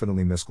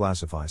confidently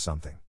misclassify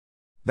something.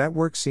 That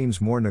work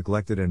seems more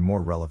neglected and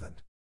more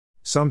relevant.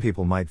 Some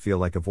people might feel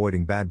like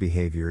avoiding bad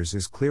behaviors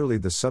is clearly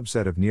the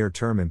subset of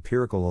near-term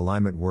empirical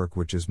alignment work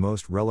which is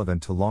most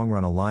relevant to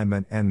long-run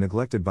alignment and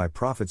neglected by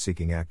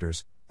profit-seeking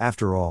actors.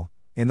 After all,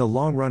 in the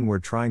long run we're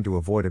trying to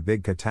avoid a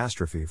big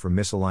catastrophe from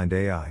misaligned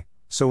AI,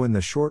 so in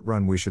the short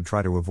run we should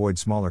try to avoid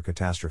smaller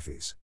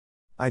catastrophes.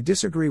 I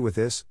disagree with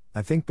this.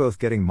 I think both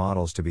getting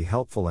models to be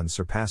helpful and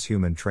surpass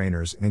human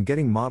trainers and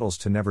getting models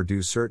to never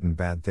do certain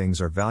bad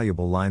things are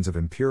valuable lines of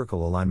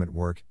empirical alignment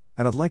work,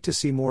 and I'd like to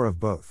see more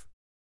of both.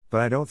 But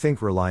I don't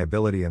think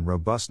reliability and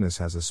robustness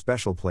has a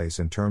special place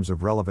in terms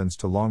of relevance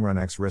to long-run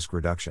X risk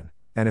reduction,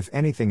 and if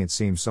anything it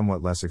seems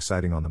somewhat less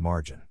exciting on the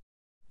margin.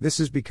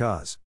 This is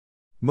because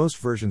most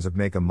versions of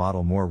make a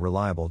model more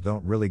reliable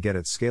don't really get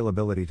its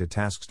scalability to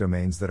tasks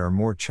domains that are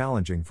more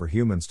challenging for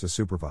humans to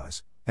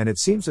supervise, and it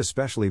seems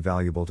especially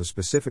valuable to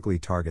specifically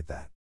target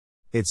that.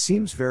 It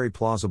seems very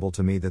plausible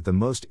to me that the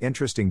most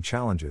interesting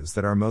challenges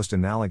that are most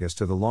analogous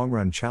to the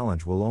long-run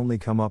challenge will only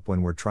come up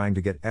when we're trying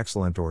to get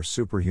excellent or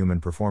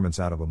superhuman performance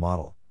out of a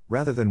model,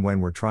 rather than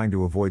when we're trying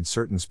to avoid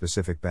certain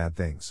specific bad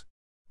things.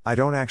 I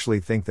don't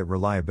actually think that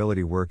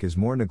reliability work is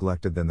more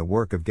neglected than the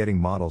work of getting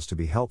models to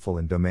be helpful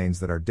in domains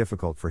that are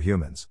difficult for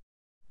humans.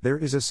 There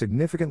is a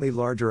significantly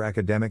larger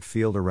academic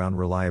field around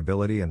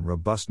reliability and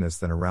robustness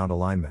than around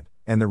alignment,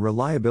 and the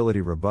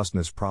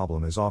reliability-robustness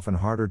problem is often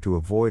harder to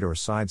avoid or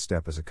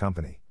sidestep as a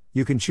company.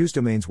 You can choose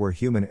domains where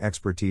human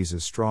expertise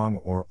is strong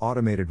or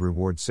automated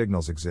reward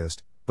signals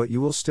exist, but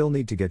you will still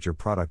need to get your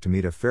product to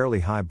meet a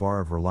fairly high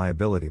bar of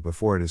reliability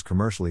before it is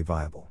commercially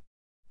viable.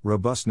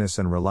 Robustness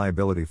and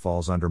reliability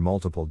falls under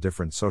multiple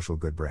different social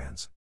good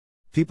brands.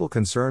 People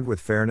concerned with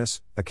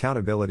fairness,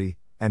 accountability,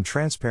 and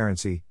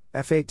transparency,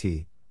 FAT,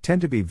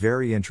 tend to be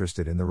very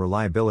interested in the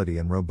reliability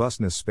and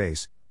robustness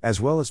space,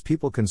 as well as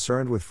people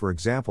concerned with, for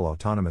example,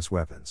 autonomous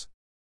weapons.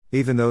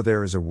 Even though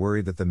there is a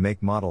worry that the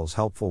make models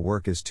helpful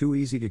work is too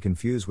easy to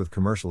confuse with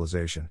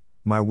commercialization,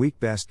 my weak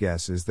best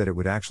guess is that it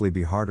would actually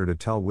be harder to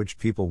tell which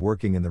people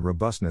working in the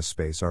robustness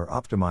space are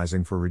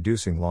optimizing for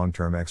reducing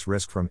long-term X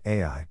risk from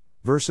AI,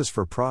 versus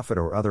for profit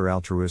or other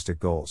altruistic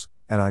goals,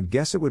 and I'd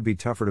guess it would be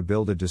tougher to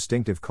build a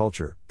distinctive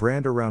culture,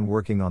 brand around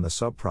working on the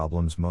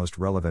sub-problems most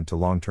relevant to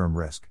long-term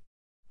risk.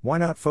 Why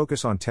not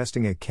focus on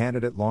testing a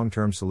candidate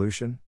long-term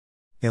solution?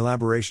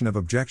 Elaboration of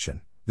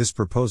objection: this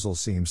proposal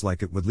seems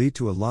like it would lead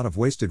to a lot of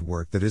wasted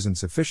work that isn't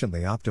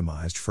sufficiently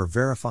optimized for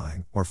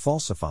verifying or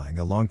falsifying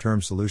a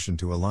long-term solution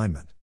to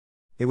alignment.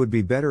 It would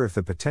be better if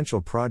the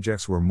potential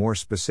projects were more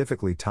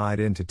specifically tied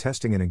into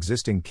testing an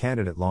existing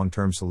candidate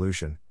long-term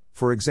solution,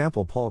 for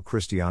example Paul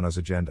Christiano's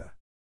agenda.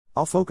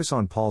 I'll focus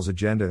on Paul's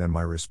agenda and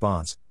my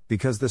response,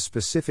 because the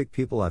specific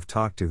people I've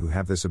talked to who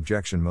have this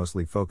objection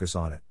mostly focus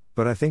on it,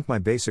 but I think my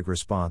basic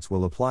response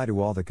will apply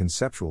to all the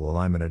conceptual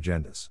alignment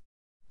agendas.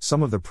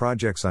 Some of the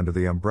projects under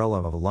the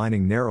umbrella of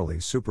aligning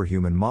narrowly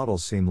superhuman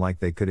models seem like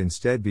they could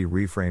instead be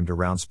reframed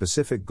around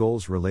specific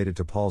goals related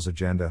to Paul's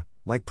agenda,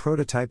 like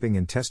prototyping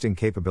and testing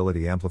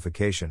capability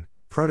amplification,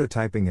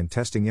 prototyping and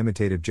testing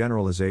imitative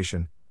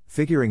generalization,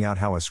 figuring out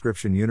how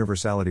ascription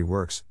universality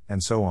works,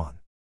 and so on.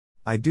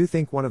 I do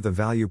think one of the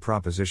value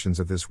propositions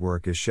of this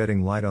work is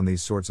shedding light on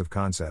these sorts of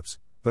concepts,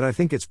 but I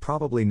think it's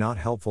probably not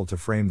helpful to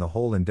frame the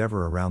whole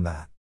endeavor around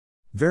that.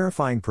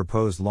 Verifying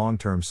proposed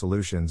long-term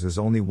solutions is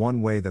only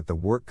one way that the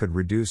work could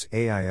reduce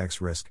AIX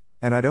risk,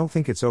 and I don't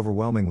think it's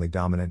overwhelmingly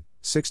dominant,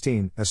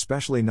 16,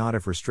 especially not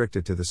if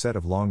restricted to the set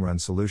of long-run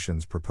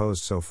solutions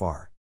proposed so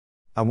far.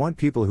 I want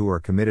people who are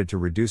committed to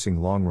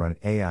reducing long-run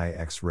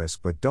AIX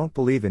risk but don't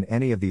believe in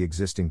any of the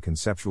existing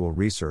conceptual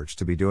research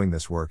to be doing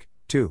this work,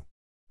 too.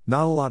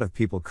 Not a lot of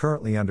people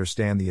currently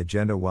understand the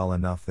agenda well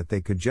enough that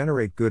they could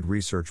generate good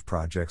research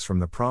projects from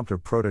the prompt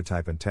of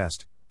prototype and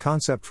test,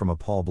 concept from a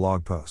Paul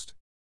blog post.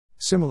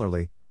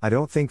 Similarly, I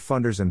don't think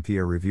funders and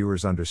peer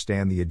reviewers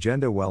understand the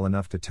agenda well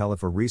enough to tell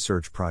if a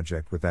research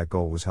project with that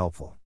goal was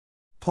helpful.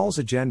 Paul's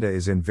agenda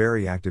is in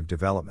very active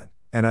development,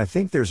 and I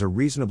think there's a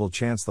reasonable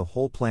chance the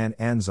whole plan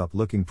ends up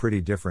looking pretty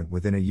different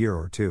within a year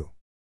or two.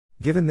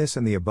 Given this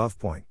and the above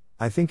point,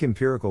 I think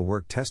empirical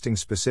work testing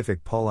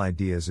specific Paul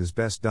ideas is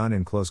best done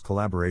in close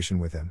collaboration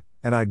with him,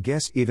 and I'd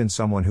guess even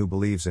someone who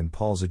believes in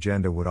Paul's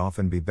agenda would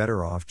often be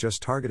better off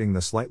just targeting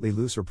the slightly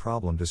looser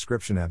problem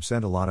description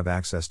absent a lot of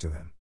access to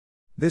him.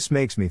 This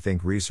makes me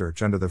think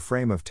research under the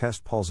frame of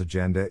test Paul's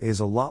agenda is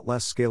a lot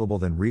less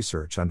scalable than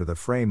research under the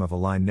frame of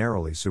align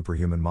narrowly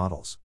superhuman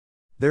models.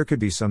 There could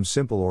be some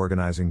simple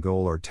organizing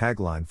goal or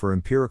tagline for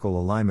empirical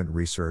alignment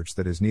research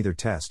that is neither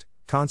test,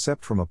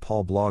 concept from a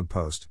Paul blog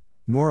post,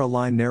 nor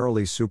align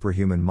narrowly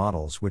superhuman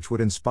models, which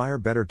would inspire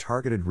better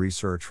targeted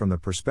research from the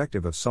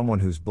perspective of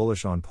someone who's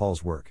bullish on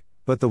Paul's work,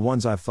 but the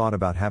ones I've thought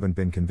about haven't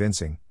been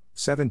convincing.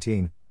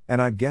 17,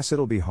 and I'd guess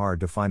it'll be hard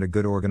to find a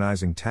good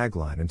organizing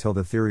tagline until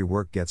the theory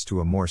work gets to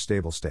a more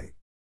stable state.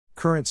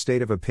 Current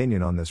state of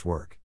opinion on this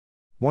work.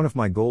 One of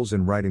my goals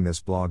in writing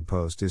this blog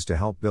post is to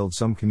help build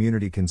some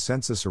community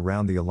consensus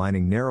around the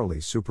aligning narrowly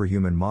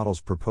superhuman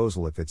models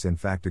proposal if it's in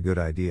fact a good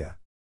idea.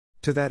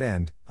 To that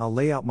end, I'll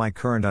lay out my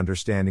current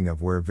understanding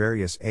of where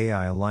various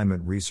AI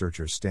alignment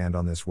researchers stand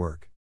on this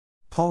work.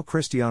 Paul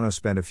Christiano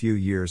spent a few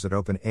years at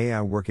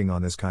OpenAI working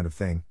on this kind of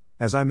thing.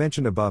 As I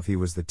mentioned above, he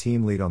was the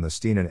team lead on the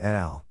Steenen et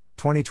al.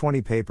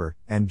 2020 paper,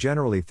 and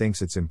generally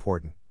thinks it's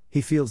important.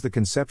 He feels the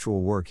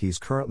conceptual work he's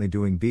currently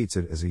doing beats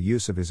it as a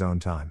use of his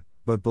own time,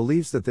 but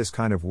believes that this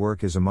kind of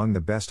work is among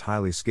the best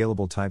highly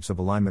scalable types of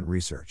alignment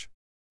research.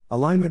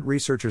 Alignment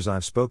researchers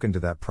I've spoken to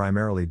that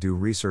primarily do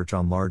research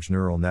on large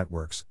neural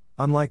networks,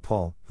 unlike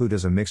Paul, who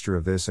does a mixture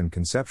of this and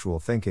conceptual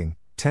thinking,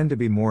 tend to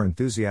be more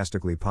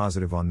enthusiastically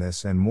positive on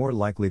this and more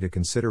likely to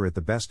consider it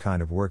the best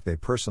kind of work they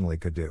personally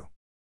could do.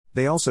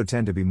 They also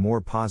tend to be more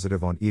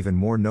positive on even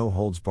more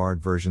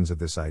no-holds-barred versions of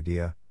this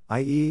idea,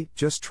 i.e.,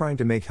 just trying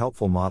to make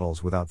helpful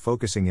models without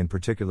focusing in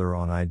particular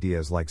on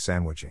ideas like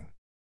sandwiching.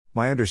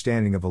 My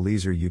understanding of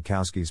Eliezer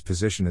Yudkowsky's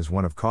position is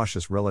one of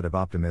cautious relative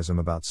optimism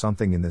about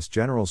something in this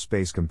general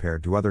space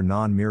compared to other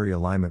non-MIRI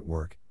alignment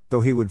work,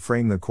 though he would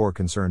frame the core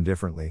concern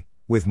differently,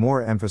 with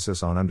more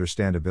emphasis on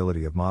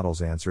understandability of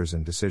models' answers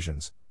and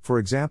decisions. For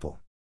example,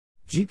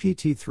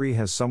 GPT-3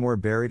 has somewhere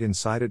buried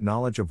inside it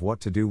knowledge of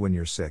what to do when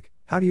you're sick.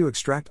 How do you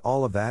extract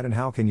all of that, and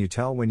how can you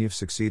tell when you've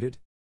succeeded?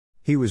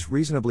 He was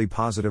reasonably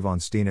positive on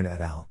Steenen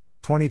et al.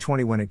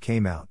 2020 when it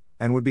came out,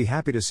 and would be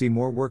happy to see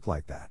more work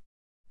like that.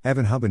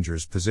 Evan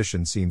Hubinger's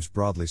position seems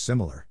broadly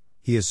similar.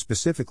 He is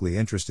specifically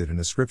interested in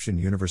ascription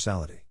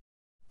universality.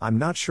 I'm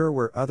not sure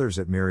where others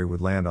at MIRI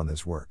would land on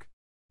this work.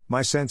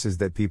 My sense is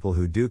that people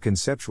who do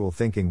conceptual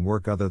thinking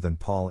work other than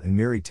Paul and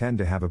MIRI tend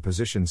to have a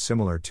position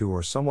similar to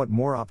or somewhat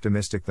more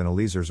optimistic than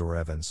Eliezer's or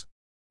Evans.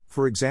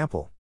 For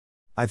example,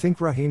 I think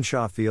Rahim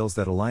Shah feels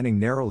that aligning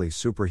narrowly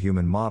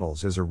superhuman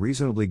models is a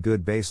reasonably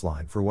good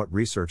baseline for what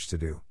research to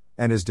do,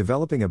 and is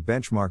developing a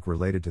benchmark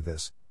related to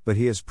this, but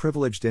he has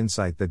privileged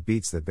insight that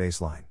beats that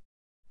baseline.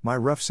 My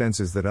rough sense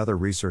is that other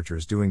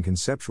researchers doing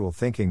conceptual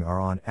thinking are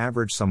on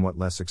average somewhat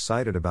less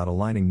excited about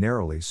aligning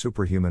narrowly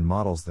superhuman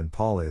models than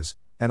Paul is,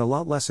 and a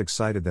lot less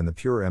excited than the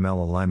pure ML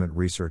alignment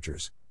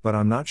researchers, but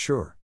I'm not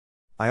sure.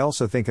 I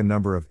also think a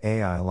number of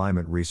AI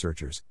alignment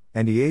researchers,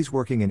 and EAs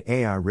working in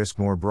AI risk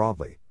more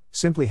broadly,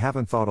 simply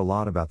haven't thought a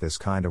lot about this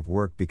kind of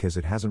work because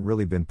it hasn't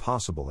really been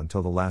possible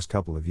until the last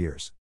couple of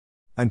years.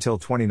 Until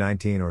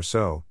 2019 or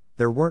so,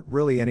 there weren't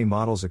really any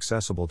models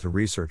accessible to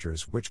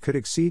researchers which could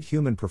exceed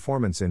human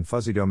performance in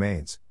fuzzy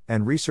domains,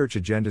 and research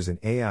agendas in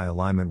AI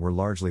alignment were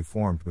largely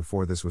formed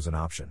before this was an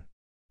option.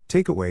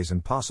 Takeaways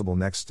and possible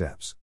next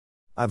steps.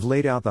 I've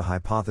laid out the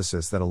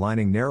hypothesis that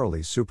aligning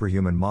narrowly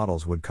superhuman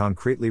models would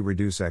concretely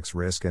reduce X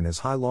risk and has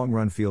high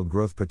long-run field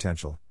growth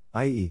potential,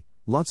 i.e.,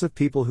 lots of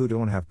people who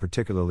don't have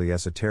particularly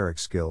esoteric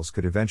skills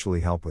could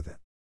eventually help with it.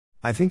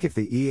 I think if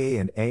the EA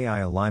and AI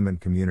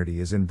alignment community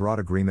is in broad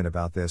agreement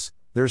about this,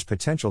 there's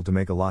potential to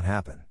make a lot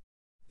happen.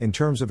 In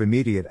terms of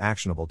immediate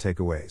actionable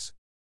takeaways.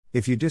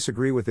 If you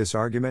disagree with this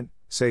argument,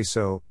 say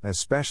so,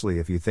 especially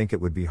if you think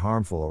it would be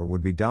harmful or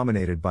would be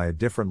dominated by a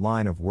different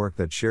line of work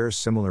that shares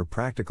similar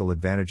practical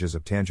advantages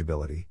of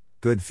tangibility,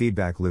 good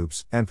feedback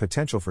loops, and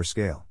potential for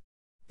scale.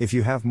 If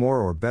you have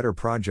more or better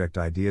project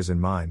ideas in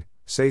mind,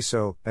 say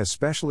so,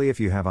 especially if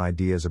you have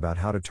ideas about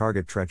how to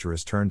target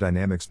treacherous turn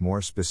dynamics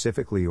more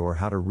specifically or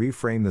how to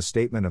reframe the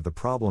statement of the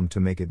problem to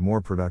make it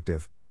more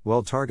productive,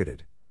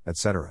 well-targeted,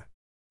 etc.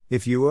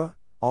 If you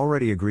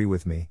already agree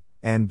with me,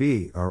 and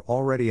B, are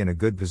already in a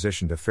good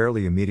position to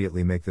fairly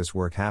immediately make this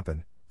work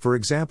happen, for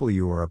example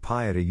you are a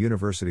PI at a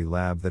university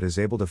lab that is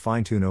able to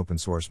fine-tune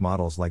open-source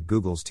models like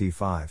Google's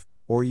T5,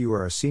 or you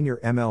are a senior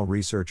ML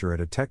researcher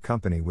at a tech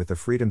company with the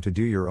freedom to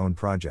do your own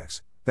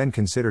projects, then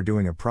consider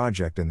doing a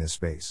project in this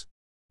space.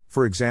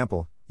 For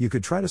example, you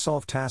could try to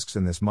solve tasks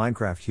in this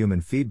Minecraft human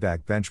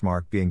feedback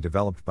benchmark being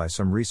developed by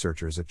some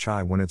researchers at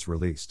Chai when it's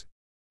released.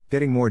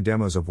 Getting more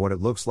demos of what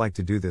it looks like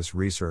to do this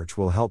research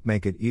will help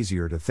make it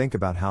easier to think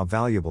about how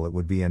valuable it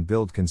would be and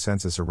build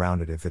consensus around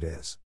it if it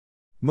is.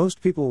 Most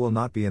people will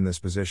not be in this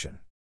position.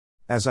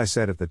 As I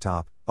said at the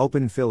top,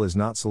 OpenPhil is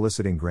not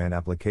soliciting grant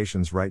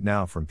applications right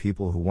now from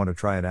people who want to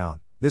try it out.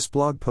 This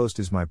blog post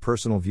is my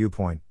personal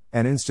viewpoint,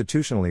 And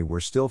institutionally,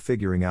 we're still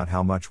figuring out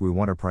how much we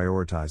want to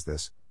prioritize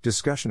this.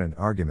 Discussion and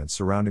arguments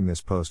surrounding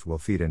this post will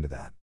feed into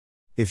that.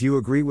 If you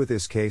agree with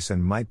this case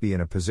and might be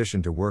in a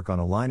position to work on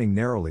aligning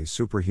narrowly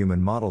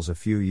superhuman models a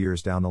few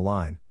years down the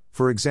line,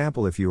 for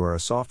example, if you are a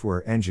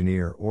software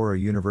engineer or a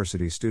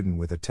university student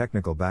with a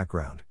technical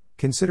background,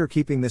 consider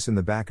keeping this in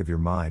the back of your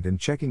mind and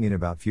checking in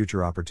about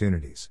future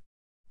opportunities.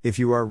 If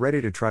you are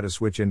ready to try to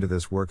switch into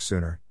this work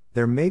sooner,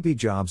 there may be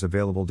jobs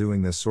available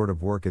doing this sort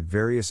of work at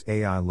various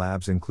AI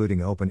labs including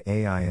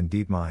OpenAI and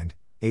DeepMind.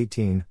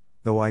 18,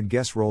 though I'd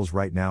guess roles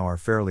right now are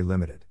fairly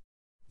limited.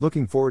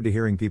 Looking forward to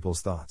hearing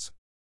people's thoughts.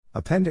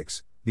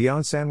 Appendix,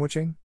 beyond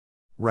sandwiching?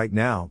 Right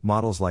now,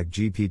 models like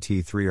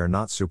GPT-3 are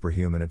not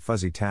superhuman at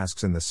fuzzy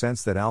tasks in the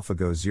sense that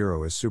AlphaGo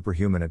Zero is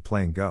superhuman at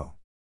playing Go.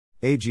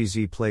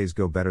 AGZ plays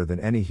Go better than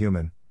any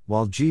human,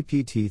 while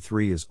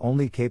GPT-3 is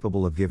only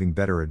capable of giving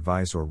better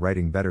advice or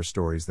writing better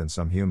stories than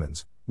some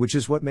humans, which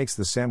is what makes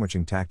the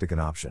sandwiching tactic an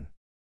option.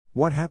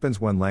 What happens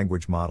when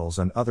language models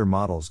and other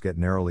models get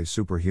narrowly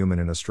superhuman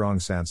in a strong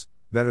sense,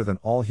 better than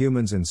all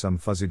humans in some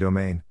fuzzy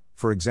domain,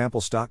 for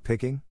example stock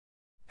picking?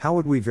 How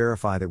would we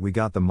verify that we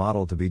got the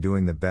model to be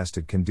doing the best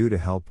it can do to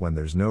help when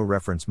there's no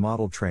reference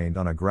model trained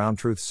on a ground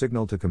truth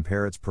signal to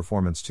compare its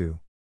performance to?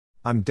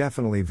 I'm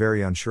definitely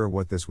very unsure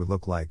what this would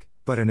look like,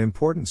 but an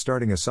important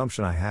starting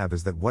assumption I have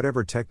is that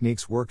whatever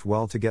techniques worked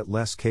well to get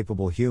less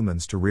capable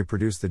humans to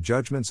reproduce the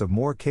judgments of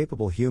more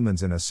capable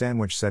humans in a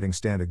sandwich setting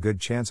stand a good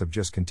chance of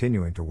just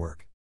continuing to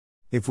work.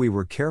 If we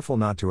were careful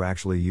not to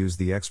actually use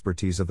the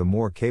expertise of the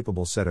more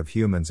capable set of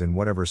humans in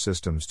whatever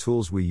systems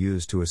tools we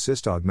use to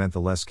assist augment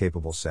the less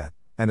capable set,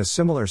 and a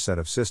similar set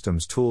of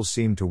systems tools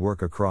seem to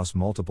work across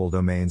multiple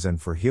domains and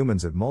for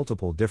humans at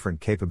multiple different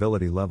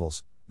capability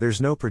levels, there's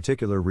no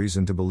particular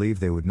reason to believe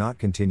they would not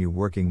continue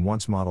working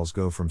once models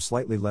go from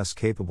slightly less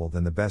capable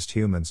than the best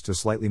humans to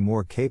slightly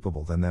more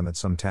capable than them at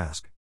some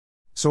task.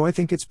 So I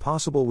think it's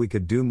possible we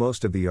could do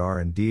most of the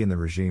R&D in the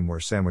regime where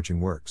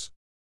sandwiching works.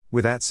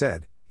 With that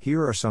said,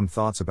 here are some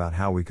thoughts about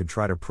how we could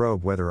try to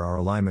probe whether our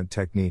alignment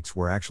techniques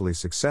were actually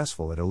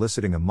successful at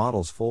eliciting a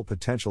model's full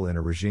potential in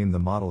a regime the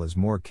model is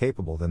more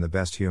capable than the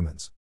best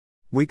humans.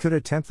 We could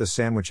attempt the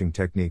sandwiching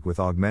technique with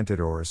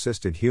augmented or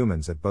assisted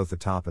humans at both the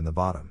top and the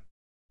bottom.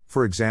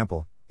 For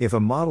example, if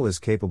a model is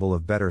capable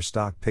of better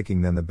stock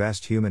picking than the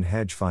best human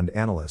hedge fund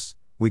analysts,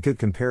 we could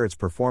compare its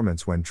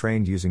performance when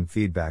trained using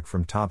feedback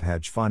from top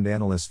hedge fund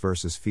analysts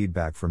versus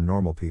feedback from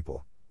normal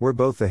people, where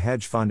both the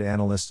hedge fund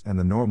analysts and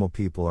the normal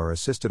people are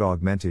assisted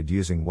augmented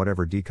using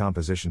whatever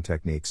decomposition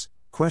techniques,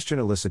 question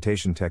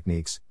elicitation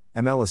techniques,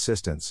 ML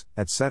assistance,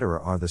 etc.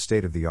 are the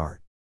state of the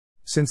art.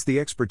 Since the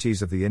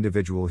expertise of the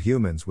individual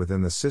humans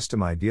within the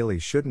system ideally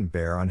shouldn't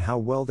bear on how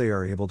well they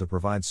are able to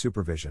provide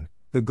supervision,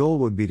 the goal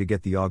would be to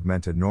get the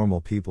augmented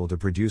normal people to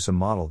produce a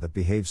model that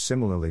behaves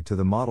similarly to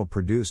the model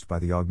produced by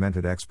the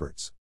augmented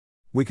experts.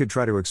 We could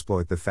try to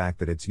exploit the fact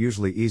that it's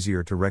usually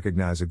easier to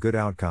recognize a good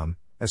outcome,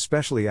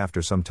 especially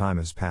after some time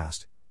has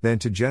passed, than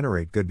to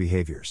generate good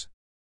behaviors.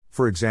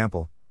 For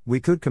example, we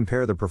could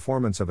compare the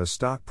performance of a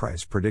stock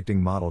price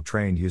predicting model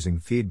trained using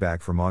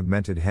feedback from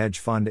augmented hedge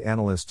fund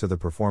analysts to the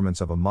performance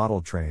of a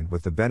model trained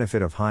with the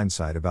benefit of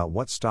hindsight about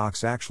what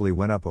stocks actually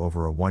went up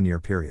over a one-year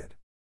period.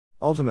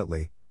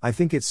 Ultimately, I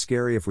think it's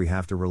scary if we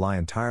have to rely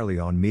entirely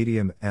on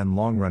medium and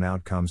long-run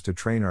outcomes to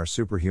train our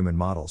superhuman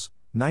models.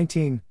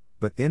 19.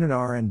 But in an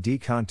R&D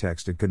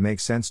context it could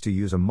make sense to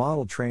use a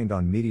model trained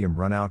on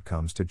medium-run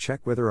outcomes to check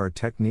whether our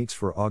techniques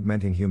for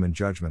augmenting human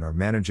judgment are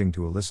managing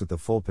to elicit the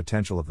full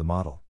potential of the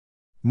model.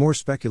 More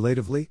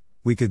speculatively,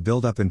 we could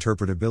build up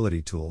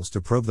interpretability tools to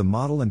probe the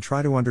model and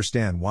try to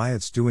understand why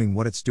it's doing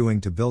what it's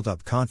doing to build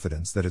up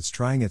confidence that it's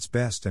trying its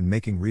best and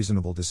making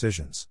reasonable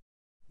decisions.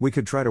 We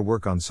could try to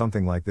work on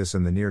something like this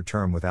in the near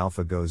term with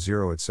AlphaGo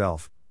Zero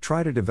itself.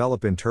 Try to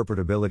develop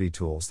interpretability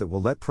tools that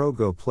will let pro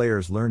Go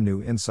players learn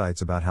new insights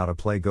about how to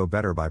play Go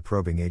better by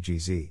probing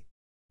AGZ.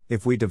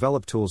 If we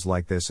develop tools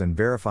like this and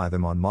verify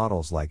them on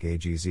models like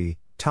AGZ,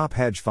 top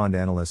hedge fund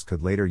analysts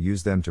could later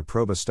use them to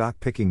probe a stock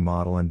picking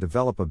model and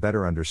develop a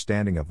better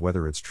understanding of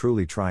whether it's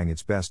truly trying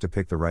its best to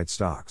pick the right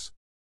stocks.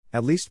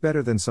 At least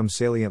better than some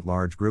salient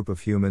large group of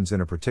humans in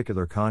a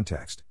particular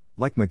context,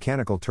 like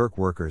Mechanical Turk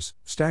workers,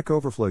 Stack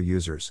Overflow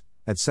users,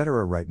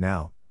 etc. Right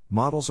now,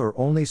 models are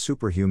only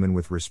superhuman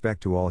with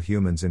respect to all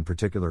humans in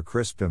particular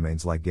crisp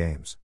domains like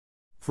games.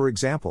 For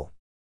example,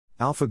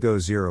 AlphaGo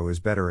Zero is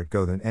better at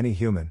Go than any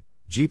human,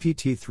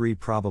 GPT-3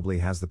 probably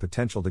has the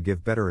potential to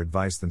give better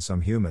advice than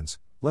some humans,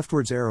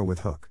 leftwards arrow with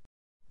hook.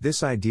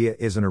 This idea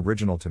isn't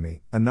original to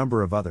me, a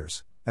number of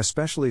others,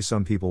 especially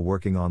some people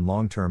working on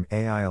long-term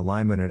AI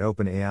alignment at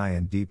OpenAI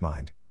and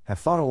DeepMind, have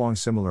thought along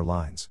similar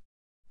lines.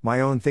 My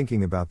own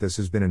thinking about this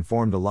has been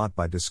informed a lot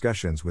by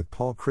discussions with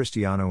Paul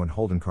Christiano and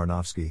Holden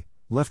Karnofsky,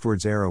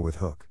 leftwards arrow with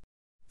hook.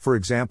 For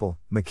example,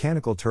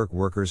 Mechanical Turk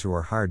workers who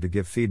are hired to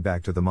give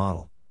feedback to the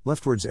model,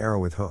 leftwards arrow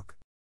with hook.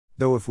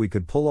 Though if we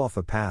could pull off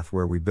a path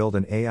where we build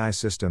an AI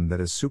system that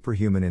is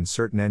superhuman in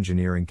certain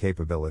engineering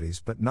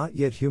capabilities but not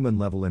yet human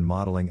level in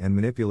modeling and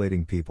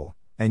manipulating people,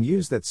 and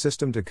use that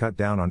system to cut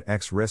down on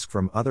X risk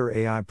from other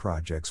AI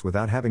projects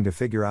without having to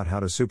figure out how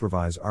to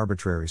supervise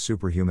arbitrary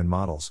superhuman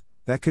models,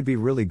 that could be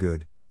really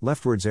good.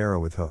 Leftwards arrow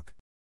with hook.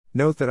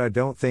 Note that I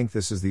don't think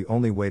this is the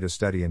only way to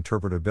study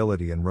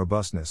interpretability and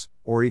robustness,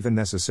 or even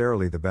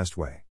necessarily the best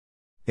way.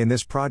 In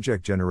this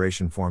project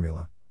generation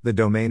formula, the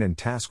domain and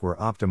task were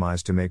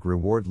optimized to make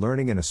reward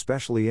learning an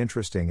especially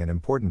interesting and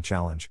important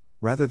challenge,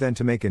 rather than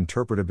to make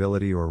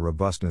interpretability or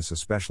robustness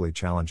especially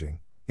challenging,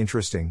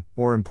 interesting,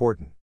 or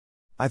important.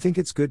 I think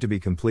it's good to be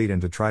complete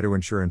and to try to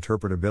ensure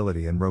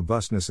interpretability and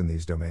robustness in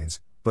these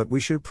domains, but we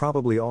should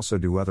probably also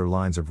do other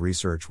lines of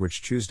research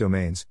which choose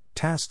domains,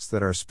 tasks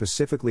that are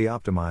specifically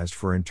optimized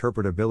for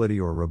interpretability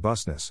or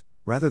robustness,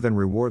 rather than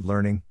reward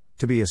learning,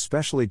 to be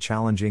especially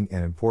challenging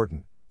and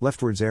important.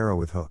 Leftwards arrow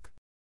with hook.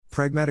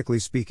 Pragmatically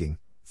speaking,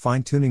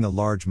 fine-tuning a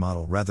large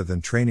model rather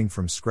than training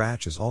from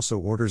scratch is also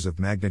orders of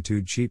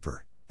magnitude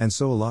cheaper, and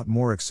so a lot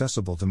more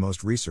accessible to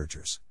most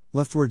researchers.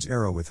 Leftwards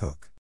arrow with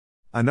hook.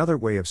 Another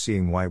way of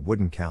seeing why it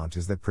wouldn't count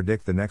is that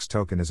predict the next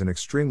token is an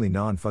extremely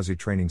non-fuzzy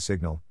training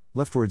signal.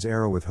 Leftwards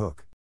arrow with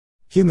hook.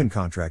 Human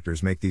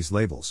contractors make these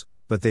labels,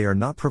 but they are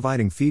not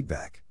providing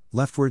feedback.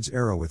 Leftwards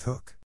arrow with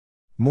hook.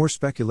 More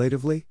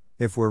speculatively,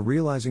 if we're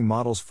realizing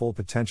models' full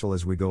potential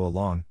as we go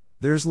along,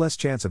 there's less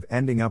chance of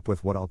ending up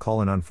with what I'll call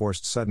an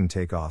unforced sudden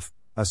takeoff,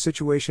 a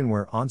situation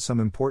where on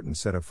some important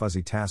set of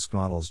fuzzy task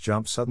models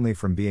jump suddenly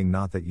from being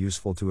not that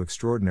useful to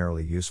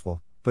extraordinarily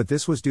useful, but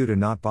this was due to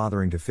not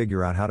bothering to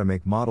figure out how to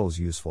make models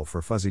useful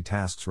for fuzzy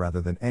tasks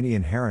rather than any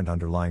inherent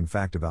underlying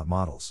fact about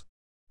models.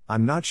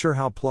 I'm not sure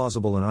how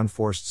plausible an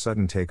unforced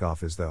sudden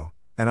takeoff is though,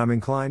 and I'm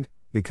inclined,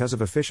 because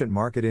of efficient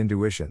market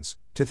intuitions,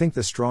 to think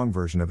the strong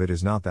version of it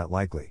is not that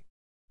likely.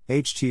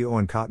 H.T.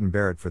 Owen Cotton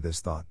Barrett for this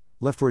thought,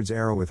 leftwards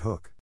arrow with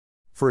hook.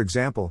 For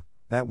example,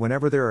 that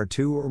whenever there are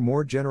two or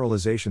more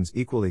generalizations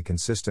equally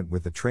consistent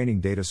with the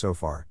training data so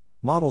far,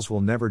 models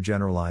will never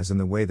generalize in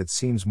the way that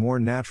seems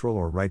more natural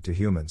or right to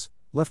humans.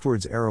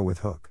 Leftwards arrow with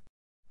hook.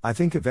 I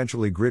think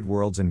eventually grid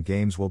worlds and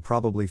games will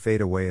probably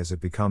fade away as it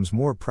becomes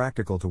more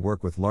practical to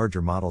work with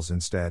larger models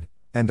instead,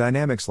 and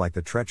dynamics like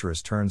the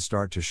treacherous turn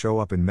start to show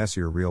up in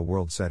messier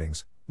real-world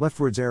settings.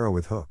 Leftwards arrow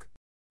with hook.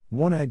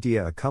 One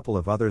idea a couple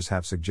of others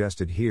have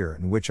suggested here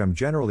and which I'm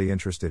generally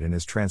interested in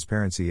is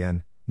transparency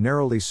and,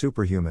 narrowly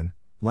superhuman,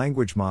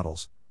 language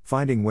models,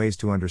 finding ways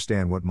to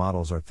understand what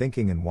models are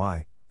thinking and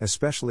why,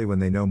 especially when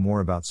they know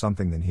more about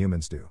something than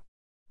humans do.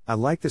 I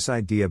like this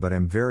idea but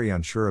am very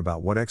unsure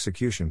about what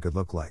execution could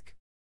look like.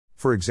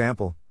 For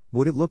example,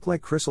 would it look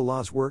like Chris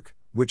Allah's work,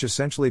 which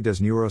essentially does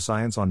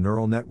neuroscience on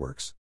neural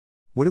networks?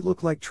 Would it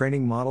look like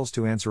training models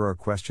to answer our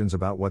questions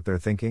about what they're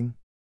thinking?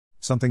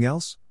 Something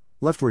else?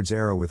 Leftwards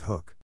arrow with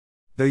hook.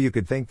 Though you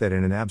could think that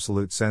in an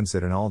absolute sense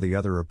it and all the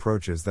other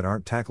approaches that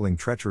aren't tackling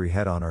treachery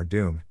head-on are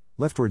doomed,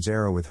 leftwards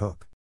arrow with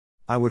hook.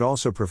 I would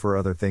also prefer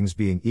other things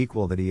being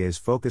equal that EAs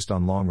focused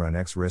on long-run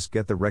X risk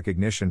get the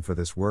recognition for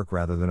this work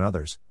rather than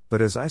others,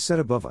 but as I said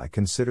above I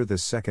consider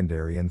this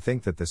secondary and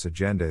think that this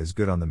agenda is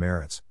good on the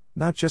merits,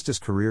 not just as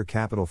career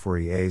capital for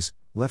EAs,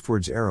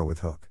 leftwards arrow with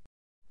hook.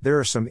 There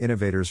are some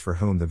innovators for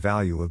whom the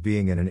value of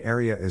being in an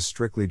area is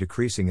strictly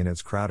decreasing in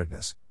its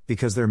crowdedness,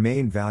 because their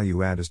main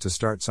value add is to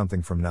start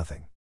something from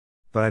nothing.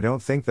 But I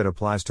don't think that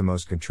applies to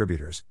most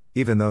contributors,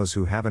 even those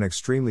who have an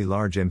extremely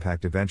large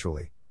impact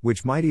eventually,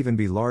 which might even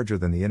be larger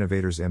than the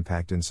innovator's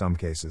impact in some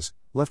cases.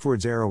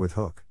 Leftwards arrow with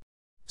hook.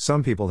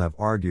 Some people have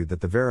argued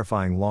that the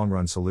verifying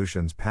long-run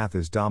solutions path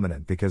is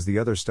dominant because the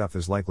other stuff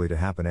is likely to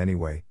happen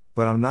anyway,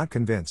 but I'm not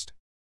convinced.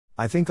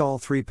 I think all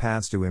three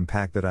paths to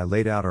impact that I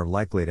laid out are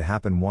likely to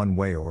happen one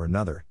way or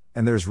another,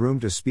 and there's room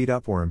to speed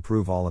up or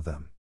improve all of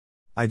them.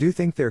 I do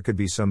think there could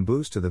be some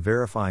boost to the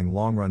verifying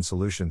long-run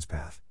solutions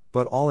path,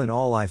 but all in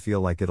all I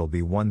feel like it'll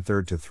be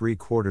 1/3 to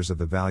 3/4 of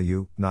the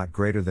value, not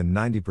greater than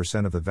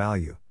 90% of the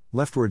value.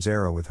 Leftwards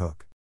arrow with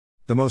hook.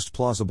 The most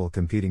plausible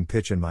competing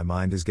pitch in my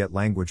mind is get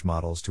language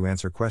models to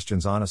answer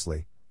questions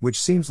honestly, which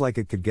seems like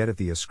it could get at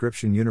the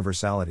ascription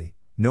universality,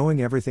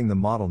 knowing everything the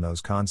model knows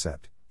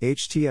concept.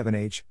 H.T. Evan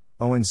H.,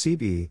 Owen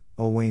C.B.,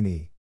 Owen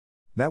E.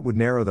 That would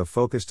narrow the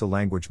focus to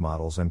language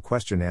models and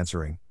question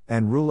answering,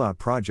 and rule out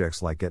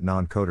projects like get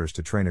non-coders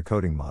to train a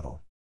coding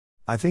model.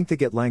 I think the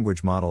get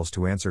language models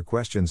to answer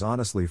questions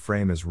honestly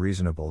frame is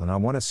reasonable and I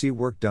want to see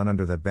work done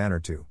under that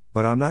banner too,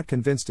 but I'm not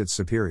convinced it's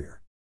superior.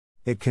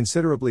 It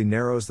considerably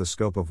narrows the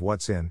scope of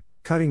what's in,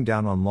 cutting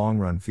down on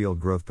long-run field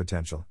growth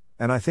potential,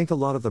 and I think a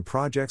lot of the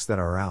projects that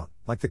are out,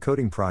 like the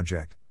coding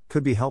project,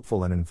 could be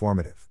helpful and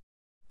informative.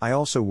 I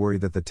also worry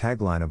that the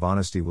tagline of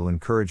honesty will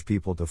encourage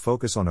people to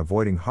focus on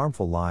avoiding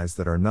harmful lies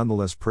that are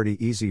nonetheless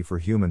pretty easy for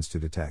humans to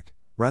detect,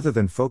 rather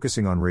than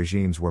focusing on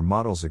regimes where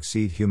models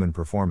exceed human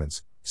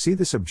performance. See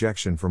this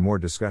objection for more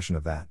discussion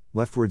of that.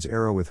 Leftwards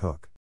arrow with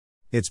hook.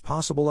 It's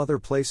possible other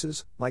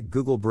places, like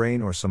Google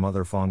Brain or some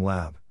other Fong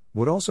lab,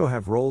 would also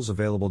have roles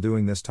available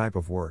doing this type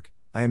of work.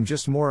 I am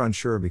just more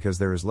unsure because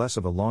there is less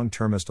of a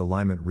long-termist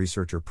alignment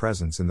researcher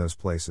presence in those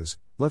places.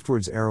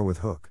 Leftwards arrow with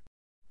hook.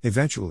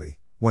 Eventually,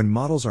 when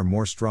models are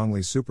more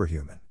strongly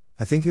superhuman,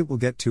 I think it will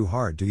get too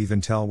hard to even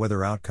tell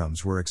whether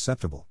outcomes were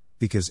acceptable,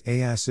 Because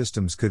AI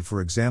systems could,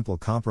 for example,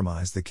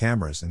 compromise the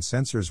cameras and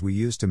sensors we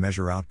use to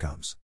measure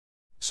outcomes.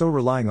 So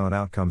relying on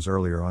outcomes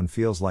earlier on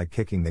feels like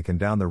kicking the can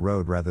down the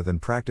road rather than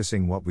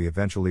practicing what we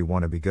eventually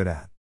want to be good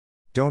at.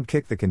 Don't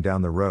kick the can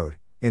down the road,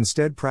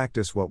 instead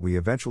practice what we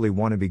eventually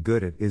want to be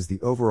good at is the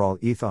overall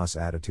ethos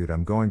attitude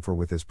I'm going for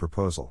with this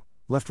proposal,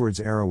 leftwards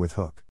arrow with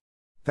hook.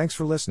 Thanks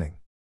for listening.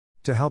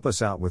 To help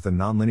us out with the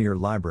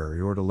Nonlinear Library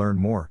or to learn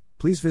more,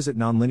 please visit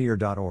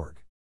nonlinear.org.